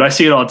 but I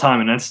see it all the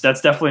time, and that's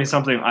definitely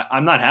something.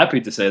 I'm not happy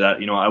to say that.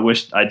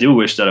 I do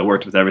wish that it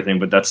worked with everything,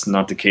 but that's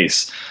not the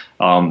case.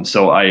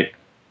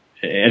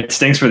 It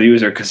stinks for the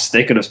user because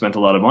they could have spent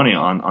a lot of money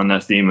on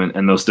that theme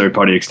and those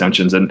third-party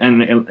extensions. And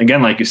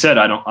again, like you said,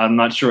 I'm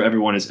not sure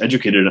everyone is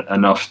educated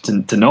enough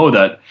to know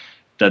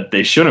that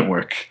they shouldn't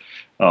work.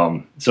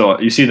 So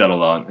you see that a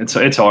lot.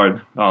 It's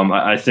hard.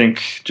 I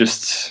think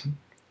just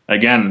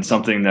again,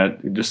 something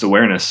that just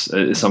awareness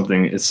is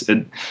something.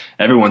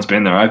 Everyone's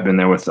been there. I've been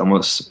there with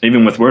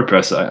even with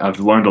WordPress. I've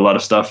learned a lot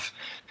of stuff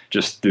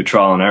just through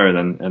trial and error.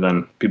 And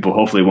then people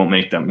hopefully won't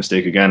make that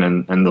mistake again,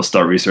 and they'll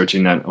start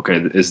researching that.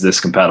 Okay, is this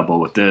compatible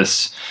with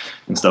this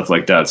and stuff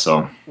like that?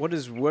 So what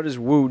does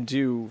Woo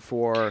do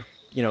for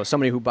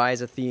somebody who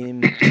buys a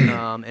theme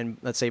and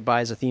let's say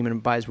buys a theme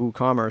and buys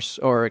WooCommerce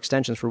or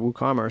extensions for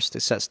WooCommerce to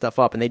set stuff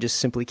up, and they just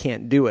simply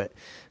can't do it?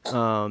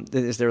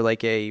 Is there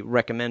like a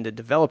recommended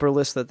developer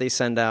list that they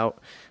send out?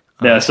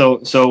 Yeah, so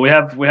we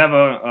have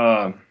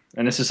a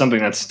and this is something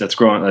that's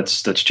growing,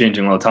 that's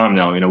changing all the time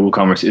now.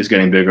 WooCommerce is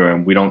getting bigger,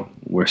 and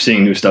we're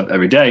seeing new stuff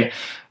every day.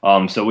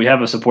 So we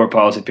have a support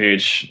policy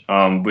page,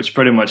 which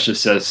pretty much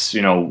just says,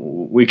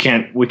 we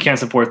can't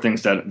support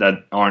things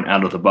that aren't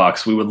out of the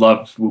box. We would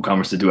love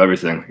WooCommerce to do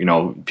everything.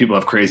 People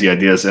have crazy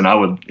ideas, and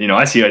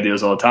I see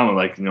ideas all the time. I'm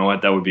like, you know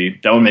what, that would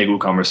make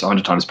WooCommerce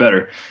 100 times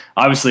better.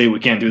 Obviously, we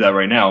can't do that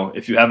right now.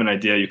 If you have an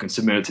idea, you can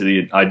submit it to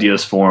the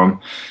ideas forum,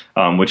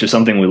 which is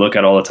something we look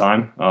at all the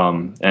time.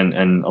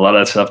 And a lot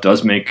of that stuff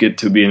does make it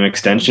to be an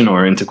extension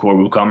or into core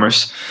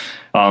WooCommerce.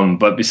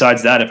 But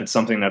besides that, if it's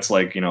something that's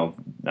like,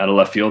 out of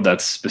left field,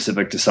 that's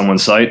specific to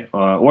someone's site,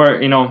 or,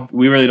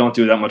 we really don't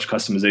do that much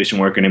customization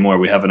work anymore.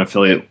 We have an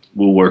affiliate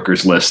Woo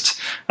Workers list,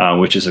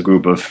 which is a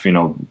group of,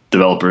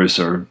 developers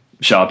or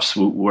shops,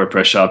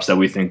 WordPress shops that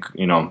we think,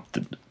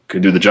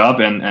 could do the job.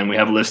 And we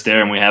have a list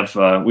there, and we have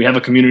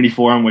a community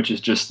forum, which is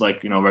just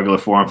like, regular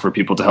forum for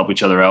people to help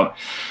each other out.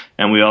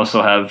 And we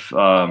also have,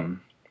 I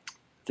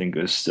think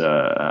it's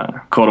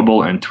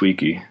Codable and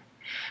Tweaky.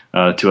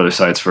 Two other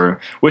sites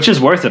which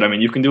is worth it. I mean,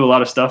 you can do a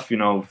lot of stuff,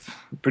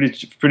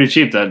 pretty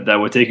cheap that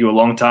would take you a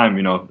long time,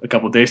 a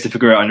couple of days to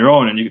figure out on your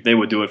own, and they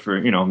would do it for,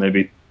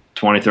 maybe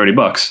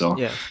 $20-$30. So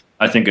yeah.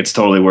 I think it's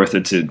totally worth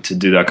it to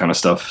do that kind of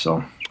stuff.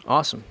 So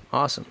awesome.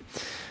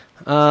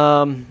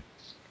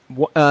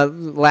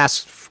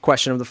 Last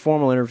question of the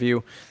formal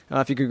interview.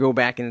 If you could go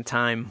back in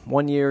time,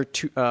 1 year,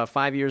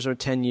 5 years, or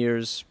 10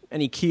 years,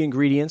 any key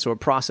ingredients or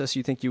process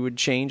you think you would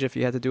change if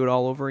you had to do it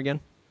all over again?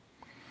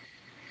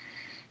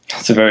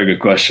 That's a very good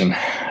question.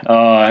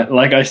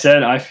 Like I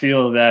said, I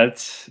feel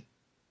that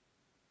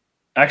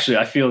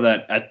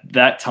at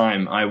that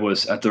time I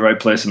was at the right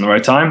place in the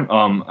right time.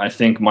 I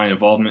think my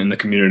involvement in the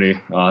community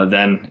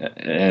then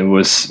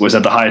was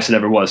at the highest it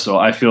ever was. So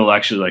I feel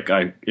actually like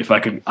if I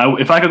could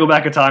go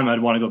back in time,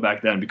 I'd want to go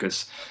back then,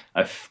 because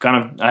I've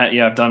done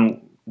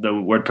the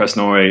WordPress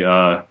Norway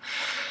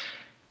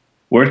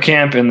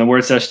WordCamp and the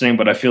WordSesh thing,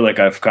 but I feel like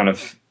I've kind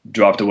of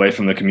dropped away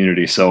from the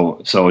community.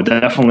 So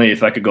definitely,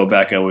 if I could go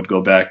back, I would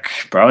go back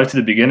probably to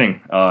the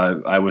beginning.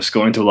 I was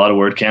going to a lot of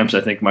WordCamps.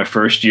 I think my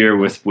first year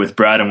with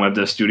Brad and Web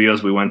Dev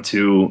Studios, we went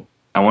to,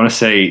 I want to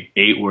say,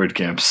 8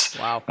 WordCamps.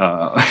 Wow.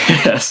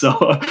 Yeah,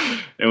 so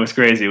it was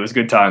crazy. It was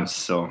good times.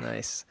 So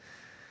nice.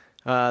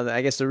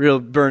 I guess the real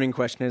burning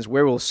question is,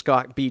 where will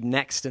Scott be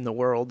next in the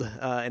world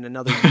in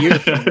another year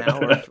from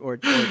now, or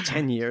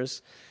 10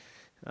 years?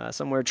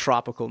 Somewhere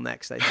tropical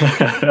next, I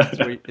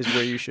think, is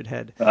where you should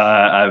head.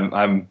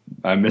 I'm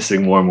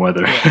missing warm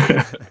weather.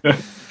 Yeah.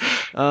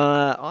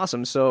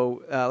 Awesome.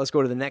 So let's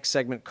go to the next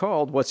segment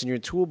called "What's in Your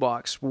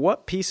Toolbox?"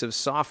 What piece of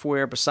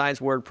software besides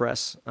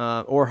WordPress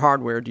or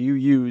hardware do you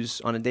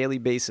use on a daily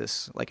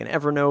basis, like an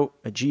Evernote,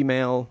 a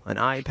Gmail, an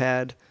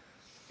iPad?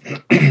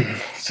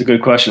 It's a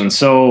good question.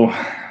 So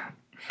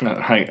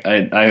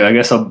I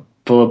guess I'll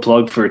pull a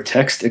plug for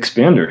Text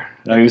Expander.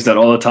 I use that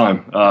all the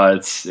time.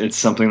 It's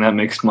something that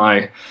makes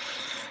my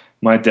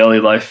daily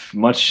life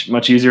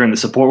much easier in the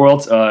support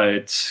world.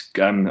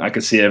 I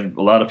could see a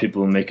lot of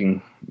people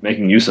making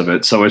use of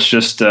it. So it's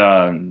just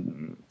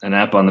an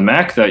app on the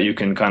Mac that you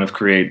can kind of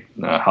create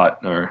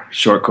hot or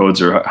short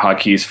codes or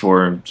hotkeys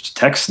for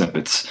text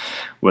snippets,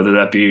 whether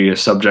that be a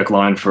subject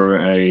line for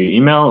a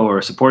email or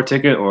a support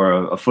ticket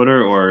or a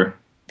footer or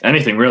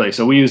anything really.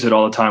 So we use it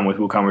all the time with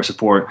WooCommerce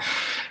support.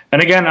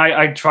 And again,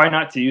 I try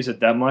not to use it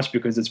that much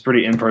because it's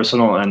pretty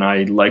impersonal, and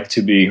I like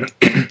to be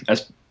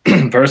as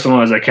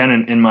personal as I can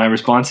in my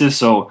responses.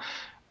 So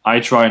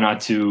I try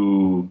not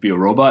to be a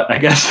robot, I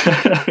guess.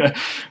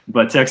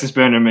 But Text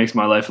Expander makes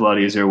my life a lot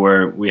easier,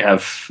 where we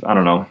have,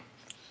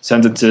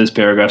 sentences,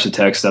 paragraphs of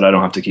text that I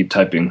don't have to keep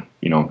typing.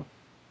 I don't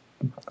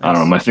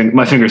know, my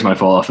fingers might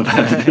fall off if I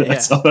have to do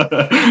that.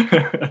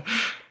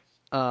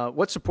 So.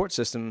 What support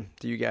system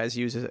do you guys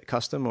use? Is it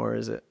custom, or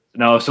is it?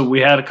 No, so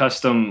we had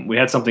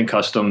something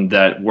custom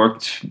that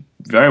worked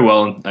very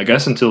well, I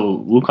guess, until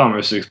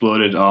WooCommerce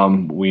exploded.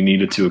 We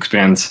needed to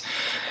expand.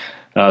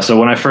 So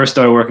when I first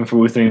started working for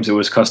WooThemes, it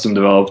was custom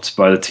developed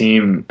by the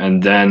team,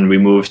 and then we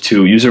moved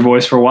to User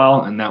Voice for a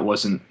while, and that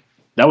was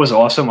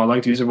awesome. I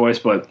liked User Voice,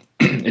 but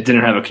it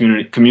didn't have a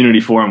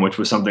community forum, which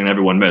was something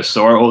everyone missed.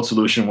 So our old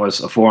solution was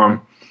a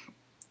forum,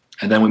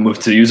 and then we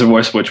moved to User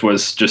Voice, which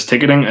was just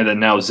ticketing, and then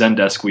now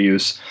Zendesk we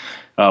use,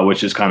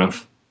 which is kind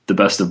of the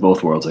best of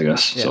both worlds, I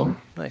guess. Yeah, so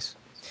nice.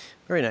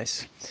 Very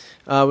nice.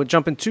 We'll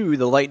jump into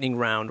the lightning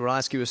round. We'll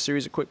ask you a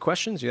series of quick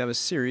questions. You have a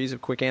series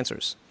of quick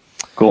answers.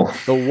 Cool.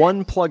 The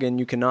one plugin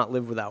you cannot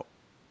live without.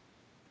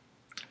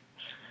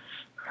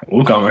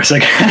 WooCommerce, I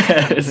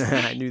guess.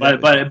 I knew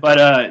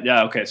that.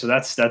 Yeah, okay. So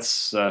that's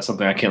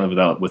something I can't live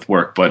without with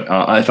work. But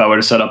if I were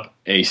to set up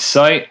a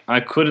site, I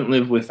couldn't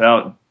live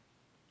without.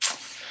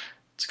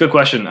 It's a good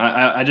question.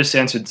 I just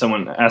answered.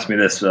 Someone asked me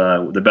this.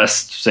 The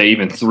best, say,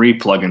 even 3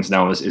 plugins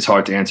now is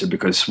hard to answer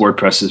because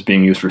WordPress is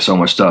being used for so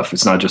much stuff.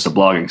 It's not just a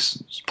blogging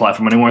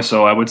platform anymore.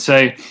 So I would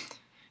say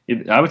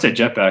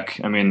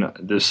Jetpack. I mean,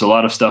 there's a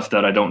lot of stuff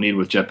that I don't need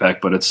with Jetpack,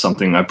 but it's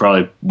something I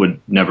probably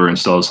would never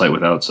install a site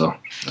without. So.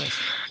 Nice.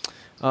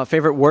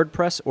 Favorite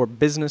WordPress or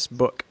business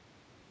book?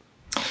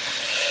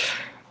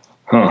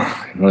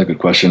 Another good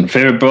question.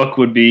 Favorite book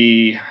would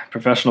be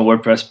Professional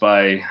WordPress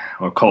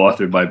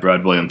co-authored by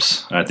Brad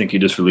Williams. I think he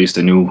just released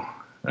a new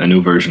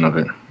version of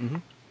it. Mm-hmm.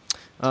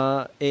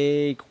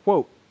 A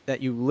quote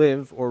that you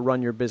live or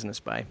run your business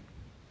by?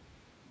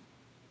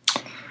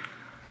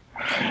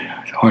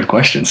 Hard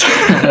questions.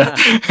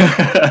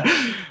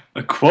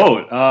 A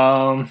quote.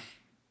 I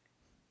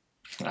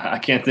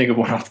can't think of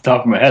one off the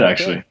top of my head,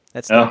 actually. Okay.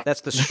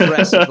 That's the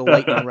stress of the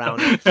lightning round.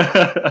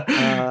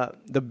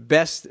 The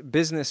best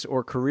business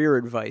or career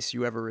advice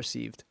you ever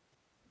received?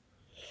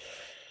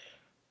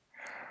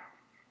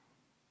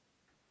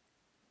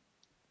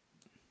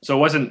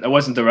 So it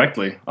wasn't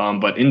directly,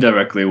 but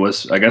indirectly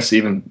was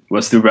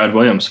through Brad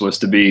Williams, was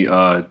to be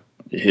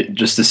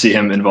just to see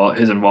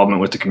his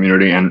involvement with the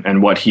community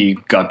and what he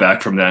got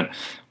back from that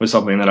was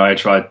something that I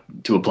tried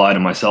to apply to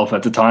myself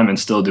at the time and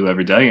still do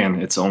every day.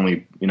 And it's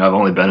only, I've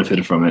only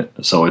benefited from it.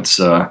 So it's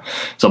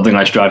something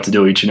I strive to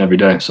do each and every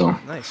day. So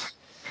nice.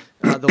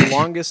 The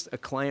longest a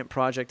client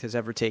project has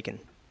ever taken?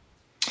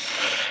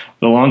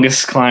 The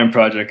longest client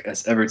project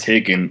has ever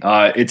taken.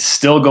 It's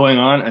still going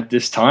on at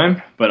this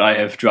time, but I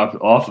have dropped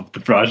off of the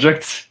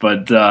project.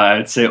 But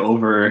I'd say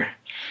over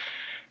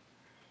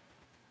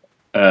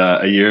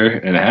a year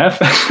and a half.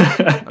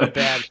 Not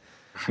bad.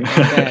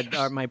 Not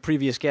bad. My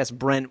previous guest,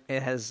 Brent,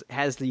 has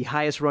the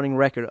highest running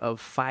record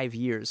of 5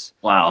 years.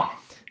 Wow.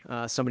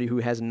 Somebody who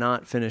has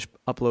not finished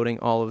uploading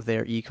all of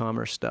their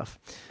e-commerce stuff.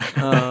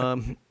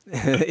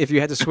 If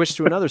you had to switch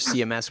to another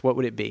CMS, what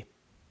would it be?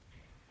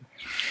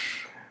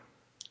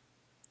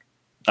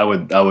 I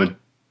wouldn't. I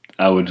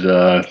would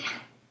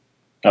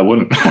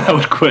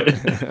quit.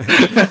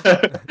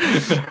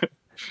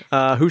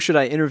 Who should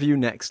I interview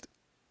next?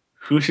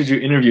 Who should you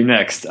interview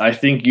next? I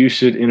think you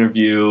should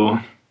interview.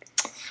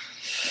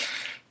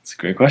 That's a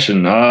great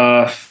question.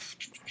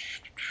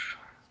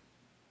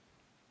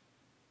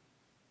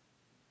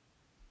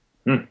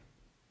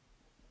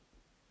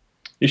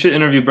 You should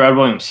interview Brad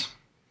Williams.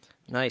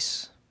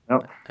 Nice.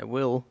 Yep. I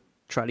will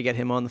try to get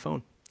him on the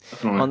phone.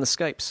 Definitely. On the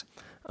Skypes.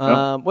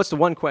 Yep. What's the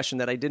one question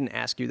that I didn't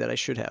ask you that I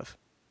should have?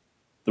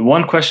 The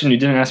one question you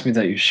didn't ask me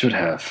that you should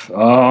have.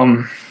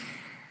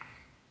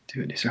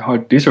 Dude, these are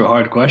hard. These are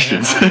hard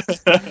questions.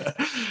 These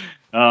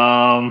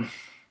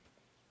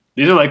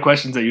are like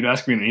questions that you'd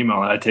ask me in an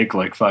email, and I'd take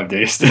like 5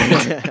 days to.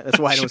 That's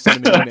why I don't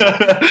send them an email.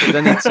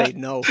 Then they'd say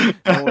no.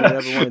 No one would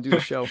ever want to do the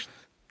show.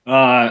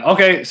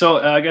 Okay, so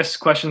I guess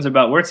questions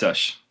about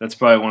WordSesh. That's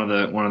probably one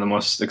of the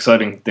most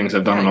exciting things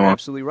I've done in a You're while.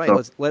 absolutely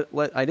right. So.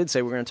 I did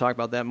say we're going to talk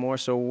about that more.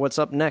 So what's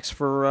up next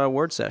for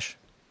WordSesh?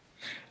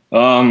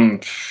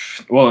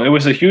 Well, it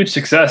was a huge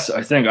success.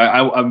 I think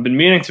I've been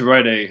meaning to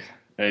write a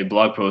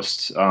blog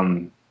post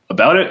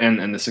about it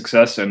and the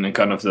success and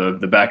kind of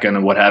the back end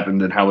of what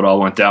happened and how it all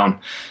went down.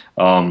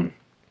 I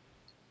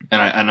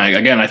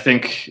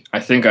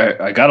think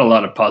I got a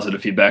lot of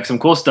positive feedback. Some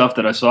cool stuff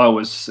that I saw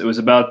was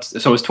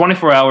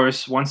 24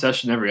 hours, one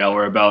session every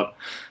hour, about,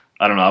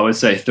 I don't know, I would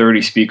say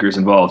 30 speakers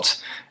involved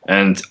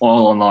and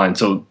all online.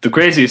 So the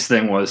craziest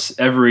thing was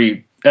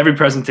every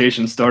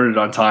presentation started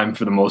on time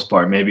for the most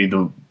part, maybe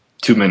 2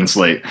 minutes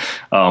late.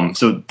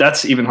 So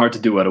that's even hard to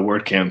do at a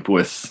WordCamp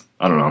with,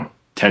 I don't know,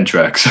 10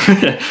 tracks.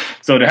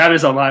 So to have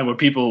this online where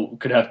people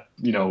could have,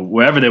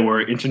 wherever they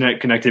were, internet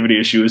connectivity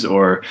issues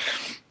or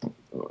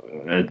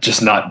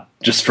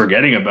just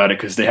forgetting about it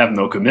because they have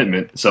no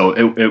commitment. So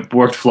it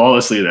worked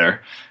flawlessly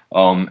there.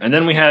 And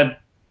then we had,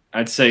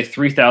 I'd say,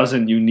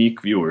 3,000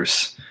 unique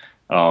viewers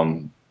for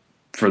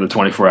the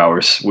 24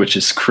 hours, which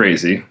is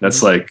crazy.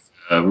 That's like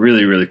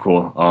really, really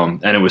cool.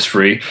 And it was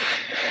free.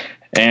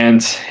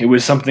 And it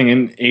was something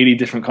in 80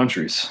 different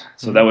countries.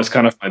 So that was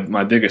kind of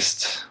my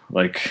biggest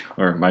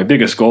my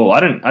biggest goal. I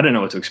didn't know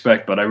what to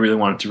expect, but I really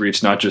wanted to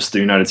reach not just the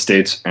United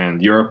States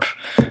and Europe,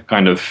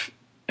 kind of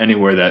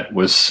anywhere that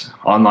was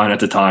online at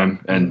the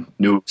time and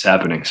knew it was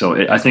happening. So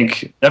I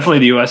think definitely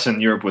the US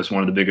and Europe was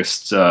one of the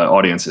biggest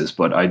audiences,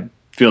 but I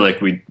feel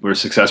like we were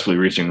successfully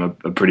reaching a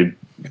pretty,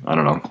 I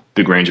don't know,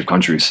 big range of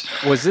countries.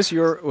 Was this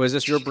your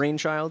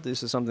brainchild?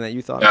 This is something that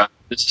you thought of? Yeah,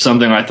 this is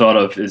something I thought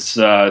of. Is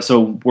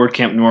so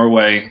WordCamp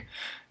Norway,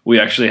 we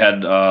actually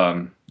had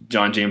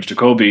John James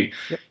Jacoby.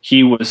 Yep.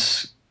 He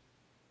was,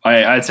 I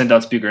had sent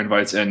out speaker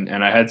invites and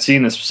I had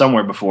seen this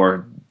somewhere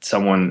before.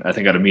 Someone, I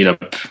think at a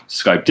meetup,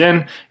 Skyped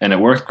in and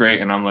it worked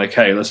great. And I'm like,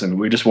 hey, listen,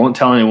 we just won't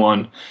tell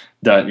anyone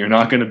that you're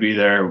not going to be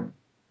there.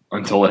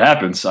 until it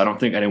happens. I don't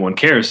think anyone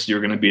cares. You're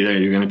going to be there.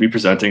 You're going to be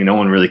presenting. No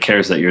one really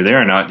cares that you're there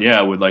or not. Yeah,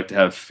 I would like to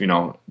have,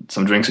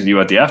 some drinks with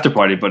you at the after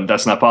party, but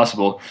that's not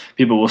possible.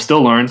 People will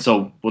still learn.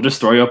 So we'll just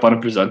throw you up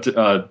on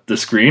the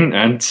screen,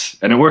 and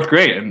it worked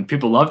great, and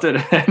people loved it.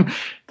 And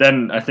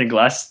then I think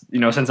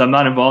since I'm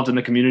not involved in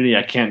the community,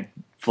 I can't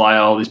fly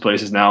all these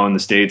places now in the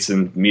States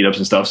and meetups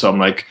and stuff. So I'm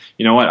like,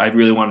 you know what? I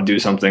really want to do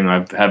something.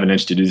 I have an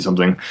itch to do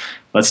something.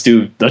 Let's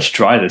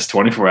try this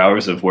 24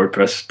 hours of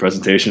WordPress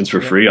presentations for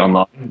free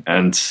online.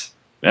 And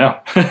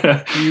yeah.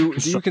 Do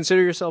you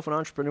consider yourself an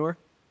entrepreneur?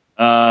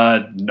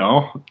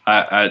 No,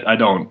 I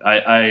don't.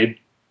 I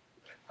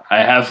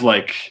have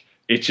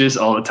itches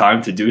all the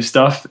time to do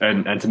stuff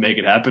and to make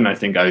it happen. I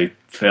think I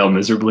fail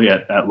miserably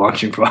at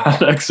launching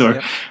products or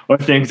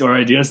things or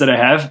ideas that I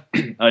have.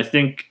 I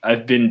think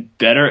I've been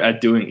better at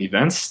doing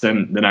events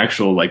than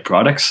actual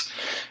products.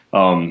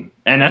 And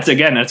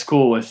that's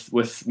cool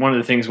with one of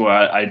the things where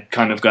I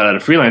kind of got out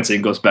of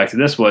freelancing goes back to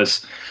this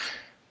was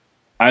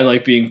I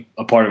like being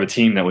a part of a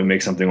team that we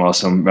make something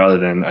awesome rather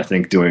than I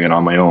think doing it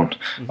on my own.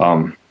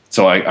 Mm-hmm.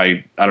 So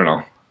I don't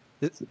know.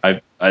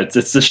 It's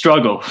a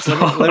struggle. So.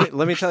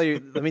 Let me tell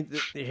you.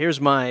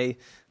 Here's my.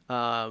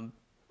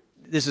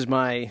 This is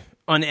my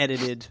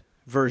unedited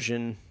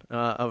version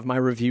of my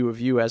review of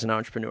you as an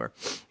entrepreneur.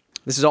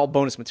 This is all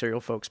bonus material,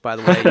 folks. By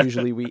the way,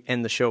 usually we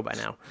end the show by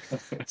now.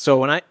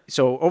 So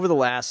over the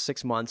last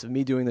 6 months of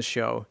me doing the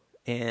show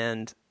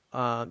and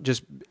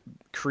just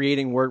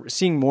seeing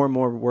more and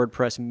more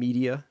WordPress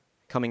media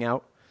coming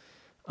out,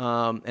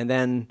 and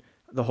then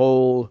the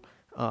whole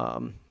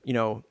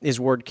is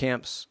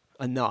WordCamps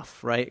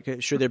enough,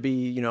 right? Should there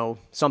be,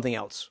 something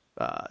else,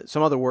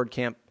 some other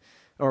WordCamp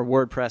or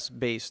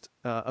WordPress-based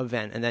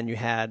event? And then you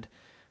had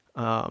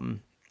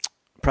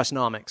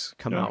Pressnomics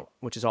come out,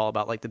 which is all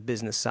about the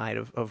business side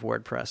of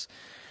WordPress.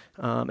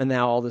 And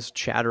now all this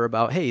chatter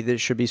about, hey, there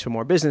should be some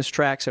more business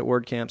tracks at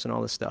WordCamps and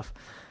all this stuff.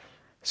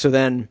 So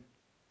then,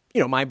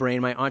 my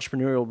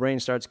entrepreneurial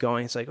brain starts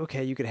going, it's like,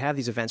 okay, you could have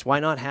these events.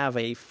 Why not have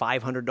a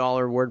 $500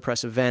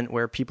 WordPress event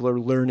where people are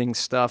learning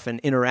stuff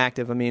and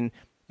interactive? I mean,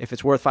 if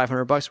it's worth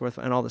 $500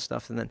 and all this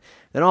stuff, and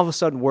then all of a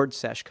sudden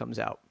WordSesh comes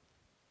out.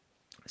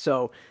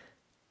 So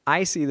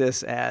I see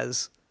this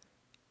as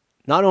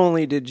not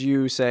only did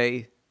you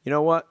say, you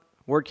know what,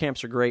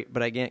 WordCamps are great,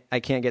 but I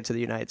can't get to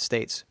the United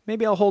States.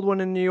 Maybe I'll hold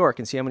one in New York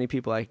and see how many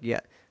people I can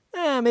get.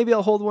 Maybe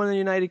I'll hold one in the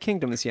United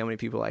Kingdom and see how many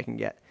people I can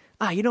get.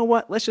 You know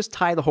what? Let's just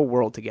tie the whole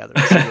world together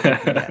and see what we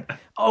can get.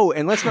 Oh,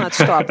 and let's not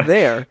stop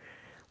there.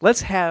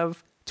 Let's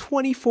have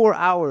 24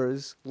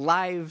 hours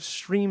live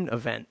streamed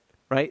event,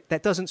 right?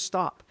 That doesn't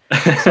stop.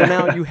 So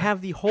now you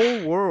have the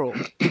whole world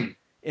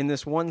in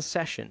this one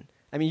session.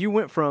 I mean, you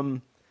went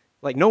from,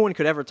 no one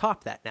could ever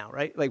top that now,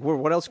 right?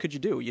 What else could you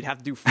do? You'd have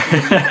to do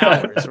 48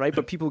 hours, right?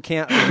 But people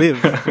can't live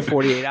for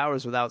 48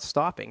 hours without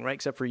stopping, right?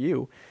 Except for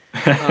you.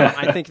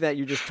 I think that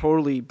you just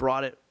totally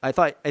brought it. I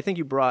think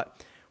you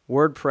brought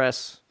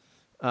WordPress.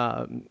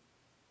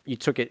 You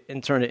took it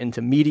and turned it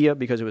into media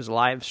because it was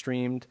live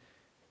streamed.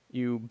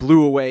 You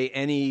blew away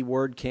any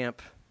WordCamp,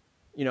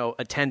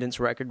 attendance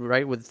record,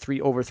 right, with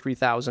over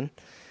 3,000.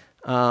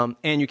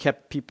 And you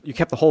kept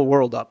the whole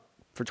world up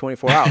for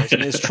 24 hours,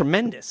 and it's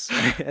tremendous.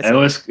 It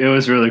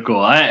was really cool.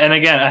 I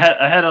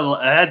had a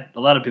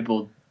lot of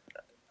people.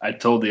 I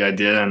told the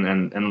idea,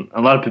 and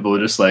a lot of people were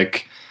just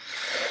like,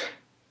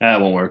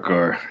 it won't work,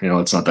 or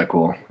it's not that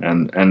cool,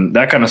 and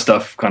that kind of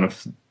stuff kind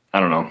of, I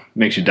don't know,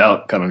 makes you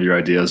doubt kind of your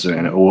ideas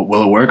and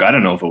will it work? I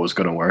don't know if it was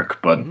going to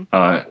work, but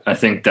I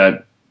think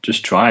that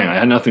just trying, I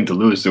had nothing to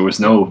lose. There was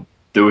no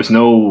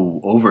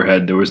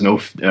overhead. There was no,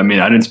 I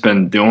didn't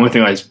spend, the only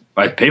thing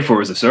I paid for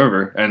was a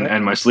server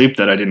and my sleep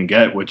that I didn't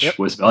get, which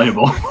was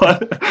valuable.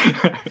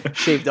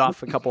 Shaved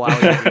off a couple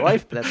hours of your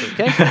life, but that's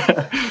okay.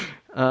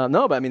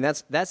 No, but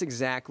that's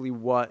exactly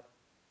what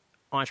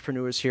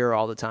entrepreneurs hear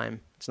all the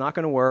time. It's not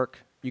going to work.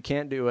 You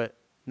can't do it.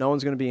 No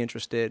one's going to be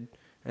interested.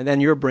 And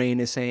then your brain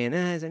is saying,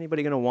 is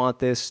anybody going to want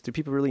this? Do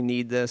people really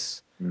need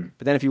this?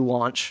 But then if you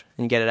launch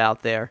and get it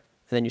out there,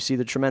 and then you see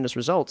the tremendous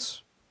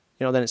results,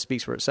 then it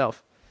speaks for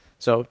itself.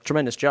 So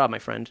tremendous job, my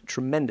friend.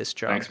 Tremendous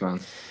job. Thanks,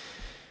 man.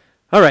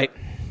 All right.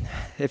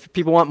 If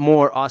people want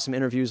more awesome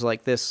interviews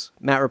like this,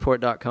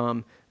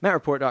 mattreport.com,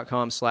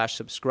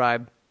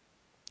 mattreport.com/subscribe.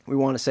 We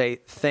want to say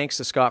thanks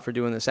to Scott for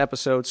doing this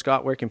episode.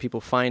 Scott, where can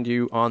people find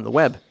you on the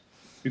web?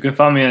 You can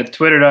find me at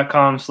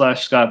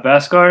twitter.com/Scott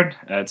Basgard,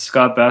 at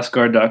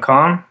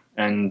scottbasgard.com,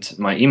 and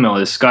my email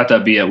is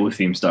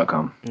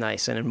scott.b@woothemes.com.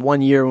 Nice. And in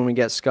 1 year, when we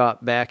get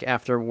Scott back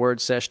after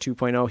WordSesh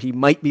 2.0, he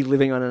might be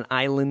living on an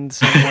island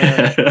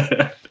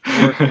somewhere,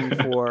 working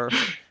for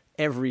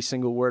every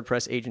single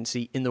WordPress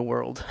agency in the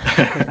world.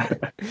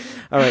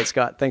 All right,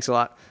 Scott. Thanks a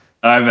lot.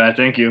 All right, Matt.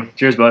 Thank you.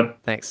 Cheers, bud.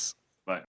 Thanks.